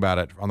spoke about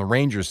it on the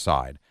Rangers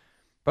side.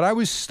 But I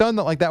was stunned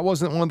that that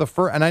wasn't one of the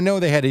first. And I know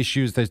they had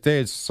issues. They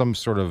had some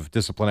sort of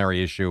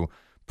disciplinary issue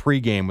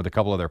pregame with a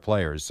couple of their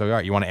players. So, all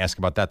right, you want to ask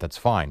about that, that's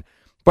fine.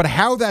 But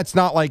how that's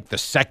not like the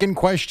second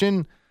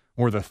question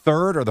or the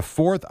third or the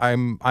fourth,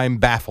 I'm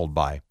baffled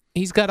by.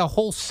 He's got a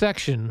whole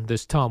section,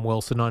 this Tom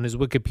Wilson, on his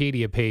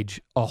Wikipedia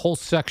page, a whole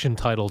section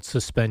titled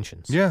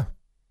Suspensions. Yeah.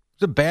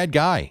 He's a bad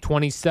guy.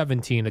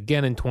 2017,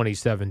 again in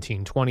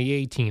 2017.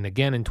 2018,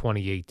 again in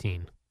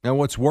 2018. And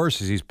what's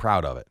worse is he's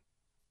proud of it.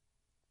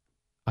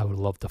 I would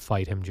love to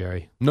fight him,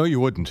 Jerry. No, you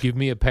wouldn't. Give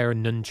me a pair of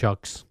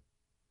nunchucks.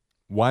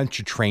 Why don't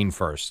you train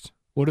first?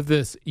 What if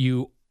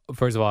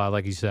first of all,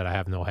 like you said, I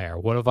have no hair.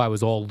 What if I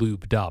was all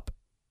lubed up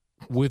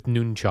with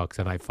nunchucks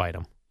and I fight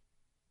him?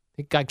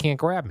 The guy can't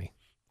grab me.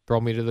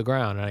 Throw me to the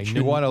ground. And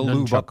You want to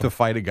lube up to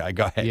fight a guy?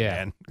 Go ahead,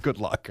 man. Good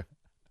luck.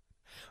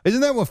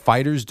 Isn't that what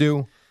fighters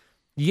do?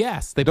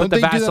 Yes, they Don't put the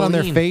they Vaseline do that on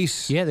their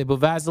face? Yeah, they put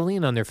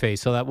Vaseline on their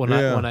face so that when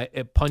I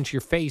punch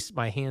your face,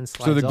 my hand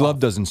slides So the glove off.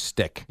 doesn't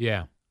stick.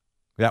 Yeah,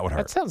 that would hurt.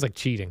 That sounds like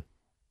cheating.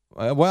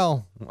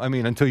 Well, I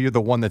mean, until you're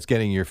the one that's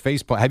getting your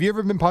face punched. Have you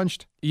ever been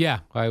punched? Yeah,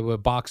 I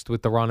boxed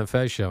with the Ron and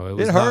Fez show.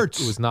 It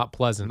hurts. It was not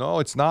pleasant. No,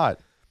 it's not.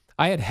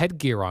 I had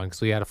headgear on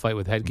because we had a fight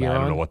with headgear I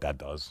on. don't know what that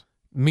does.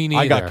 Me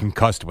neither. I got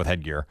concussed with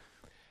headgear.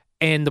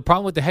 And the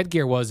problem with the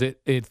headgear was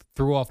it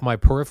threw off my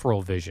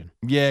peripheral vision.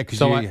 Yeah,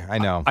 because I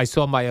know. I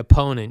saw my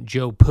opponent,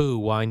 Joe Poo,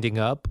 winding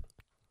up.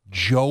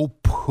 Joe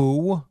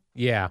Poo?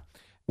 Yeah.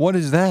 What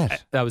is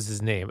that? That was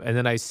his name. And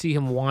then I see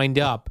him wind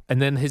up,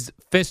 and then his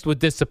fist would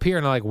disappear.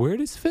 And I'm like, where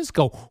does his fist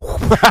go?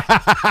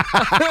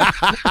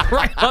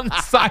 Right on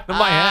the side of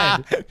my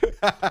head.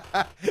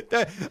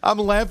 I'm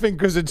laughing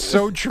because it's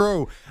so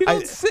true. You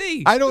don't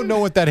see. I don't know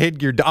what that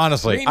headgear does.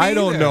 Honestly, Me I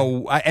don't neither.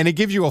 know. And it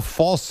gives you a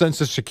false sense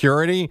of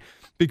security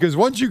because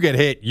once you get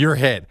hit, you're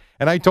hit.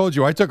 And I told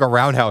you, I took a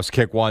roundhouse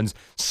kick once.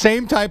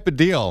 Same type of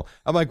deal.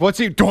 I'm like, what's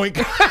he doing?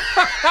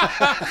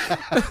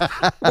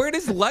 Where'd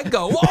his leg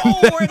go?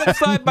 Whoa, right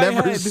upside my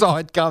Never head. saw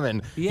it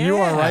coming. You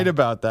are Yeah. right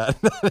about that.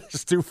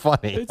 It's too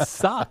funny. It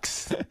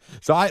sucks.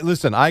 So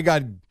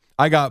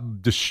I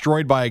got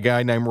destroyed by a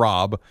guy named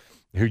Rob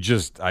who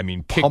just,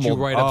 Kicked you pummeled.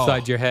 right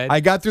upside your head? I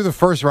got through the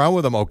first round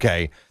with him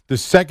okay. The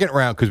second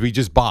round, because we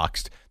just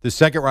boxed, the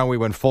second round we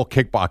went full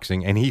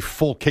kickboxing, and he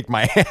full kicked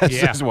my ass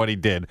Yeah. is what he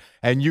did.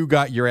 And you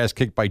got your ass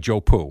kicked by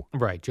Joe Poo.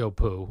 Right, Joe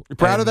Poo. You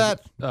proud of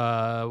that?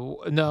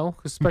 No,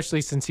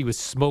 especially since he was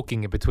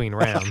smoking in between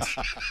rounds.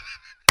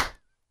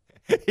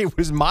 He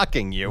was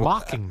mocking you.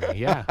 Mocking me,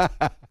 yeah.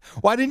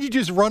 Why didn't you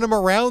just run him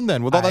around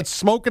then? With all that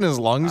smoke in his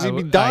lungs, he'd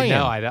be dying.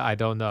 I know, I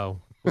don't know.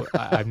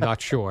 I'm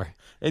not sure.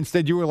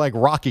 Instead, you were like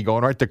Rocky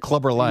going right to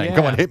Clubber Lang.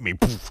 Come on, Yeah. hit me.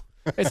 Poof.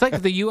 It's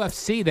like the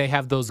UFC, they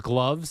have those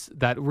gloves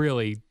that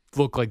really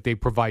look like they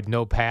provide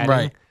no padding.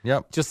 Right.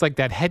 Yep. Just like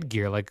that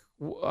headgear. Like,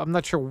 I'm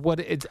not sure what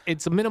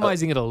it's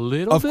minimizing it a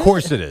little Of bit.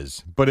 course it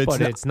is, but it's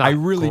But not, it's not I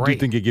really great. do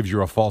think it gives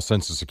you a false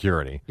sense of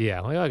security. Yeah,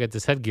 like, I got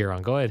this headgear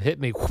on. Go ahead, hit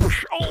me.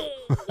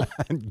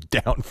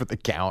 Down for the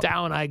count.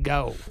 Down I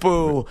go.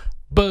 Boo.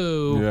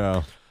 Boo.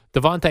 Yeah.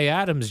 Devontae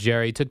Adams,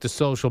 Jerry, took to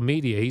social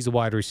media. He's a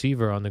wide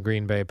receiver on the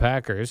Green Bay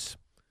Packers.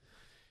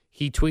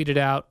 He tweeted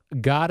out,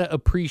 "Gotta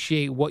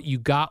appreciate what you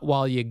got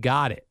while you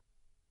got it."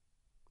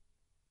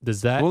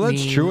 Does that Well,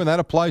 that's mean, true, and that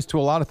applies to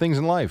a lot of things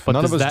in life. but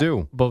None of does us that-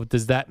 do. But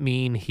does that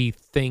mean he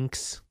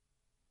thinks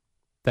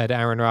that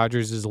Aaron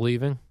Rodgers is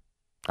leaving?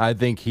 I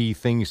think he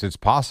thinks it's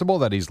possible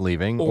that he's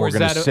leaving Or or is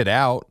going to that a- sit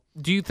out.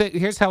 Do you think?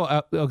 Here's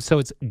how. So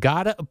it's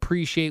gotta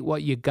appreciate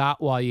what you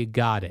got while you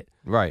got it.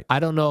 Right. I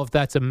don't know if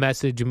that's a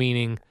message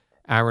meaning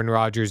Aaron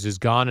Rodgers is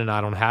gone and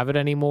I don't have it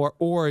anymore,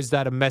 or is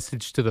that a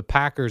message to the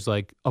Packers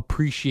like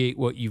appreciate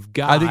what you've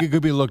got? I think it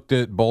could be looked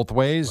at both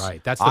ways.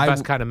 Right. That's the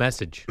best kind of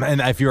message.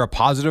 And if you're a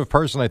positive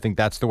person, I think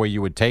that's the way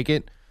you would take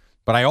it.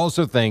 But I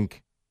also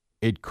think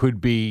it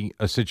could be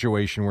a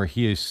situation where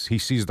he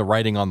sees the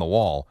writing on the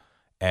wall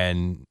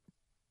and,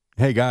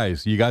 hey,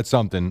 guys, you got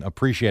something.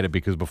 Appreciate it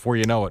because before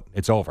you know it,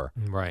 it's over.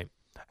 Right.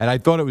 And I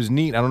thought it was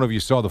neat. I don't know if you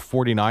saw the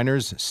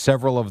 49ers.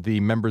 Several of the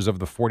members of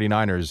the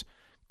 49ers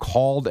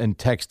called and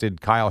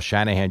texted Kyle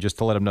Shanahan just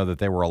to let him know that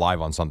they were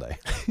alive on Sunday.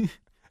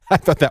 I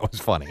thought that was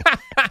funny.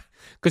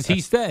 Because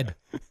he said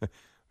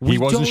he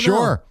wasn't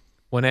sure.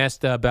 When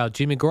asked about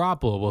Jimmy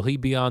Garoppolo, will he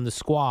be on the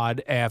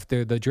squad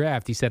after the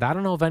draft? He said, I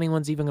don't know if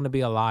anyone's even going to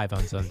be alive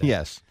on Sunday.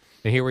 Yes.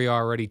 And here we are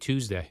already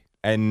Tuesday.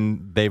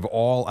 And they've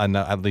all, and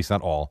at least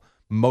not all,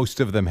 most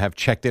of them have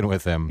checked in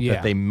with him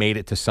that they made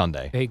it to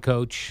Sunday. Hey,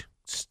 coach,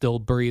 still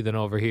breathing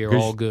over here,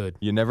 all good.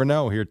 You never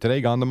know. Here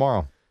today, gone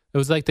tomorrow. It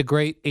was like the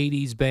great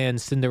 80s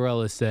band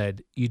Cinderella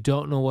said, you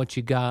don't know what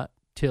you got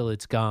till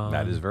it's gone.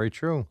 That is very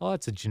true. Oh,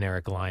 that's a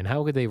generic line.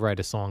 How could they write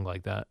a song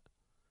like that?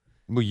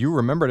 Well, you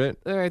remembered it.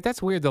 All right,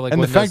 that's weird, though. Like,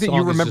 and the when fact that song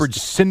you is remembered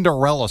just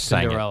Cinderella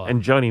sang Cinderella.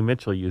 And Joni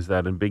Mitchell used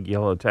that in Big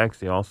Yellow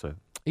Taxi also.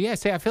 Yeah,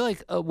 see, I feel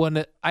like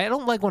I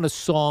don't like when a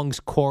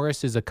song's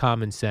chorus is a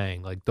common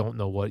saying, like, don't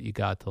know what you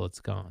got till it's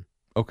gone.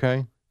 it.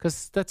 Okay.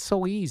 Because that's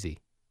so easy.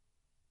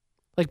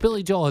 Like,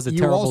 Billy Joel has a You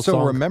terrible also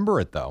song. remember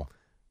it, though.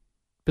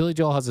 Billy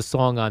Joel has a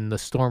song on the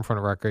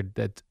Stormfront record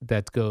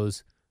that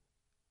goes,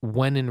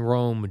 when in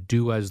Rome,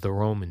 do as the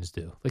Romans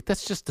do. Like,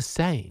 that's just a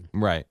saying.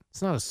 Right.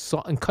 It's not a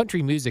song. And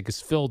country music is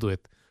filled with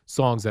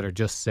songs that are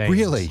just sayings.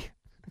 Really?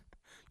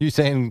 You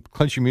saying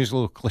country music a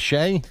little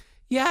cliche?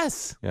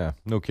 Yes. Yeah,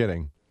 no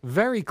kidding.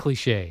 Very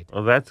cliched.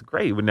 Well, that's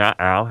great. But now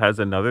Al has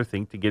another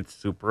thing to get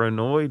super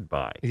annoyed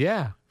by.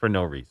 Yeah. For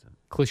no reason.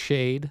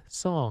 Cliched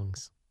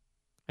songs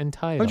and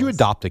titles. Why'd you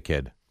adopt a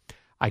kid?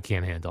 I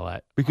can't handle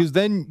that. Because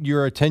then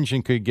your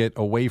attention could get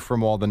away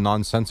from all the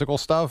nonsensical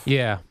stuff.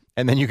 Yeah.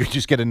 And then you could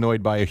just get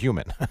annoyed by a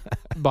human.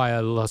 By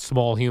a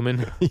small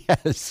human.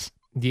 Yes.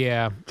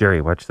 Yeah.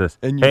 Jerry, watch this.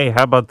 Hey,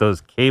 how about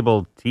those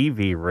cable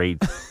TV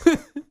rates?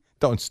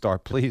 Don't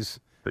start, please.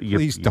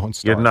 Please don't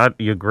start.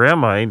 Your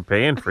grandma ain't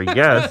paying for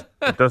gas.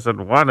 It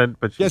doesn't want it,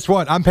 but guess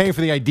what? I'm paying for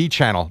the ID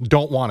channel.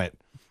 Don't want it.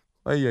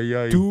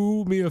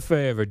 Do me a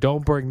favor.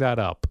 Don't bring that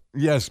up.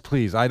 Yes,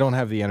 please. I don't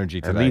have the energy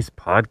today. And these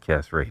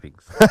podcast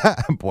ratings.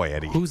 Boy,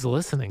 Eddie. Who's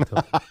listening to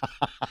them?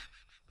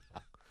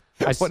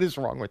 What is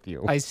wrong with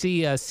you? I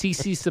see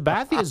CC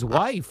Sabathia's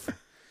wife,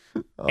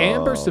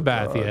 Amber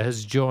Sabathia,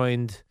 has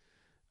joined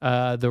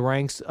the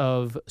ranks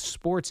of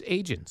sports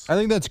agents. I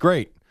think that's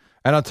great.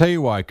 And I'll tell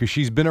you why, because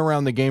she's been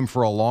around the game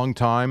for a long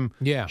time.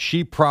 Yeah.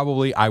 She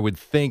probably, I would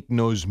think,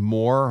 knows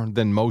more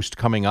than most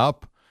coming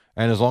up.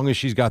 And as long as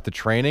she's got the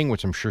training,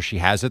 which I'm sure she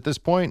has at this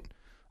point,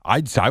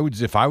 I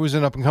would, if I was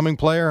an up-and-coming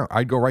player,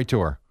 I'd go right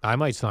to her. I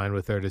might sign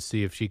with her to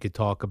see if she could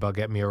talk about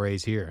getting me a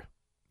raise here.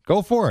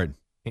 Go for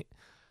it.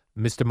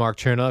 Mr. Mark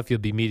Chernoff, you'll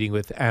be meeting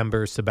with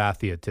Amber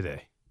Sabathia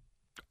today.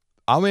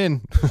 I'm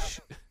in.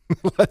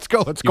 Let's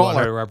go. Let's You call want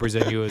her her. to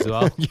represent you as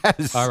well?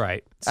 Yes. All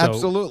right. So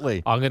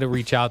Absolutely. I'm going to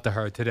reach out to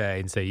her today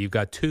and say, you've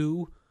got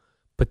two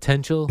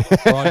potential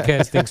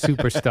broadcasting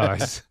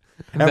superstars.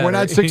 And that we're are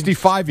not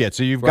 65 yet,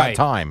 so you've Right.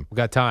 got time. We've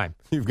got time.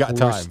 You've got We're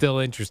time. still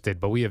interested,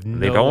 but we have no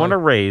They don't want a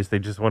raise. They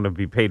just want to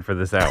be paid for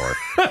this hour.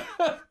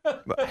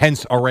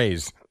 Hence a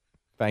raise.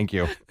 Thank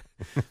you.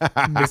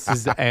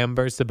 Mrs.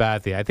 Amber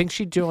Sabathia. I think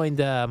she joined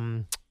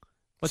CAA.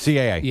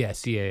 Yeah,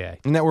 CAA.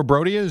 Isn't that where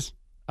Brody is?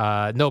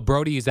 No,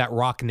 Brody is at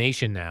Rock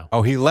Nation now.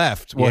 Oh, he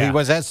left. Well, Yeah. he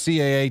was at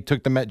CAA,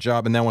 took the Met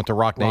job, and then went to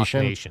Rock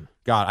Nation. Nation.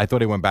 God, I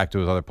thought he went back to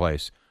his other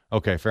place.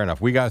 Okay, fair enough.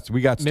 We got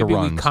Maybe to we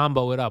runs.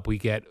 combo it up. We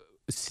get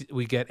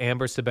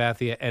Amber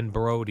Sabathia and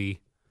Brody.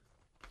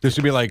 This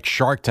would be like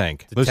Shark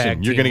Tank. The Listen,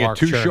 tag you're going to team get Mark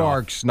two Chernoff.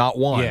 sharks, not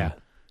one. Yeah,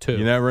 two.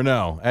 You never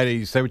know.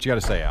 Eddie, say what you got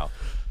to say, Al.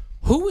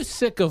 Who is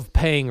sick of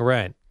paying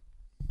rent?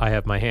 I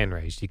have my hand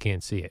raised. You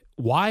can't see it.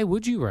 Why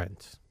would you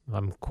rent?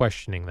 I'm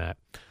questioning that.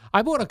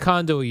 I bought a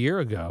condo a year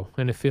ago,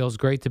 and it feels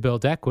great to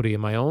build equity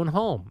in my own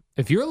home.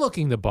 If you're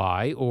looking to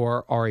buy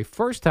or are a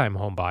first-time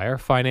home buyer,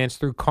 finance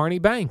through Kearney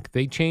Bank.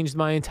 They changed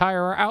my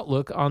entire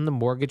outlook on the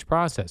mortgage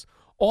process.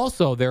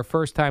 Also, their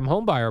first-time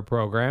home buyer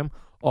program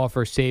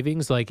offers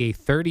savings like a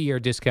 30-year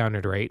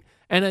discounted rate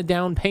and a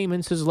down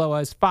payments as low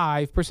as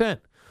 5%.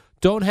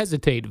 Don't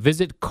hesitate.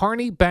 Visit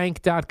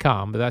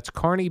KearneyBank.com. That's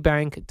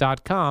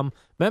KearneyBank.com.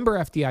 Member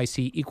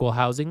FDIC, equal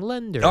housing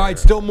lender. All right,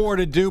 still more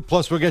to do.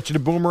 Plus, we'll get you to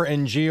Boomer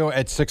and Gio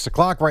at 6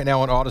 o'clock right now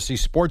on Odyssey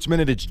Sports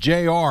Minute. It's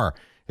JR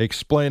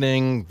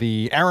explaining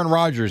the Aaron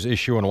Rodgers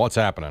issue and what's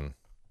happening.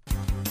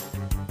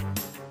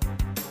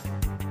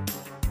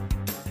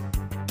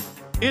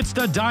 It's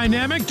the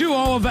dynamic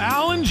duo of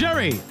Al and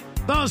Jerry,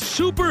 the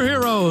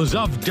superheroes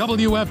of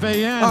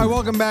WFAN. All right,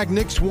 welcome back.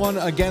 Knicks won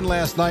again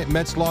last night.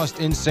 Mets lost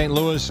in St.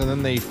 Louis, and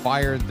then they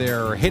fired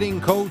their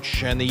hitting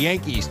coach, and the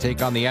Yankees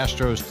take on the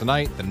Astros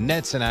tonight. The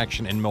Nets in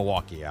action in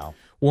Milwaukee, Al.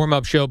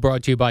 Warm-up show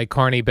brought to you by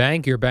Kearney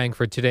Bank. Your bank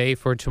for today,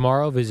 for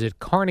tomorrow. Visit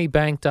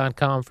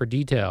kearneybank.com for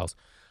details.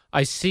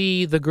 I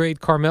see the great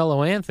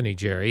Carmelo Anthony,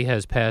 Jerry,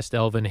 has passed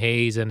Elvin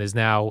Hayes and is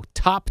now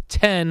top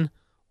 10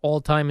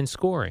 all-time in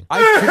scoring.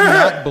 I could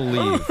not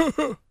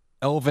believe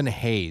Elvin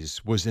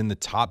Hayes was in the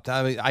top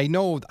 10. I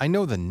know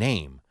the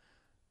name.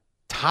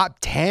 Top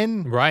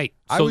 10? Right.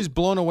 I was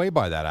blown away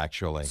by that,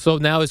 actually. So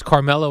now is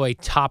Carmelo a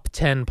top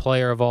 10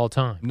 player of all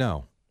time?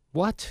 No.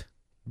 What?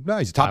 No,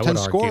 he's a top 10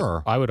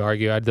 scorer. I would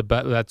argue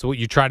that's what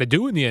you try to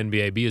do in the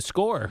NBA, be a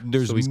scorer.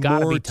 There's so he's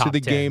gotta more be top to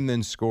the 10. game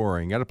than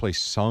scoring. You got to play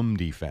some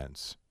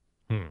defense.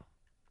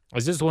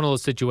 Is this one of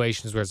those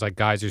situations where it's like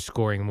guys are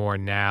scoring more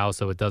now,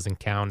 so it doesn't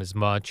count as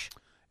much?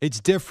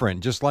 It's different,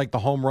 just like the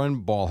home run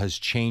ball has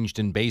changed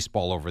in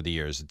baseball over the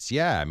years.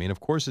 Of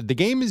course, the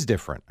game is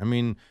different. I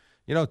mean,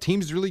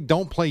 teams really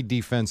don't play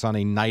defense on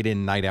a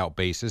night-in, night-out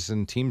basis,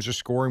 and teams are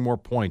scoring more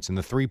points, and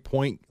the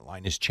three-point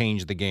line has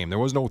changed the game. There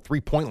was no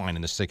three-point line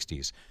in the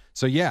 60s.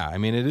 So,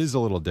 it is a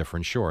little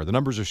different, sure. The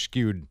numbers are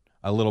skewed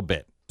a little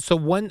bit. So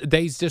when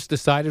they just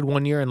decided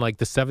one year in like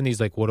the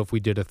 70s, like, what if we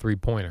did a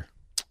three-pointer?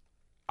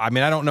 I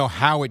don't know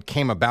how it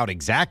came about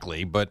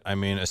exactly, but,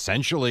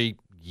 essentially,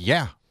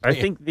 yeah. I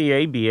think the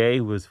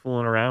ABA was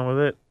fooling around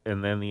with it,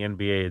 and then the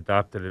NBA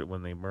adopted it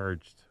when they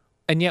merged.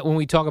 And yet when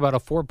we talk about a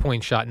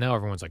 4-point shot now,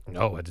 everyone's like,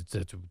 no, it's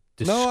a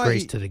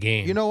disgrace to the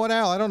game. You know what,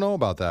 Al? I don't know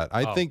about that.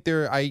 I think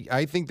there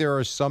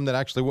are some that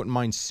actually wouldn't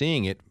mind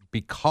seeing it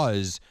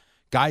because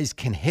guys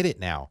can hit it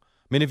now.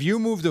 If you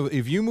move the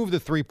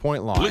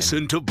 3-point line.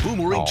 Listen to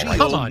Boomerang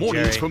Gio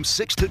mornings from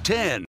 6 to 10.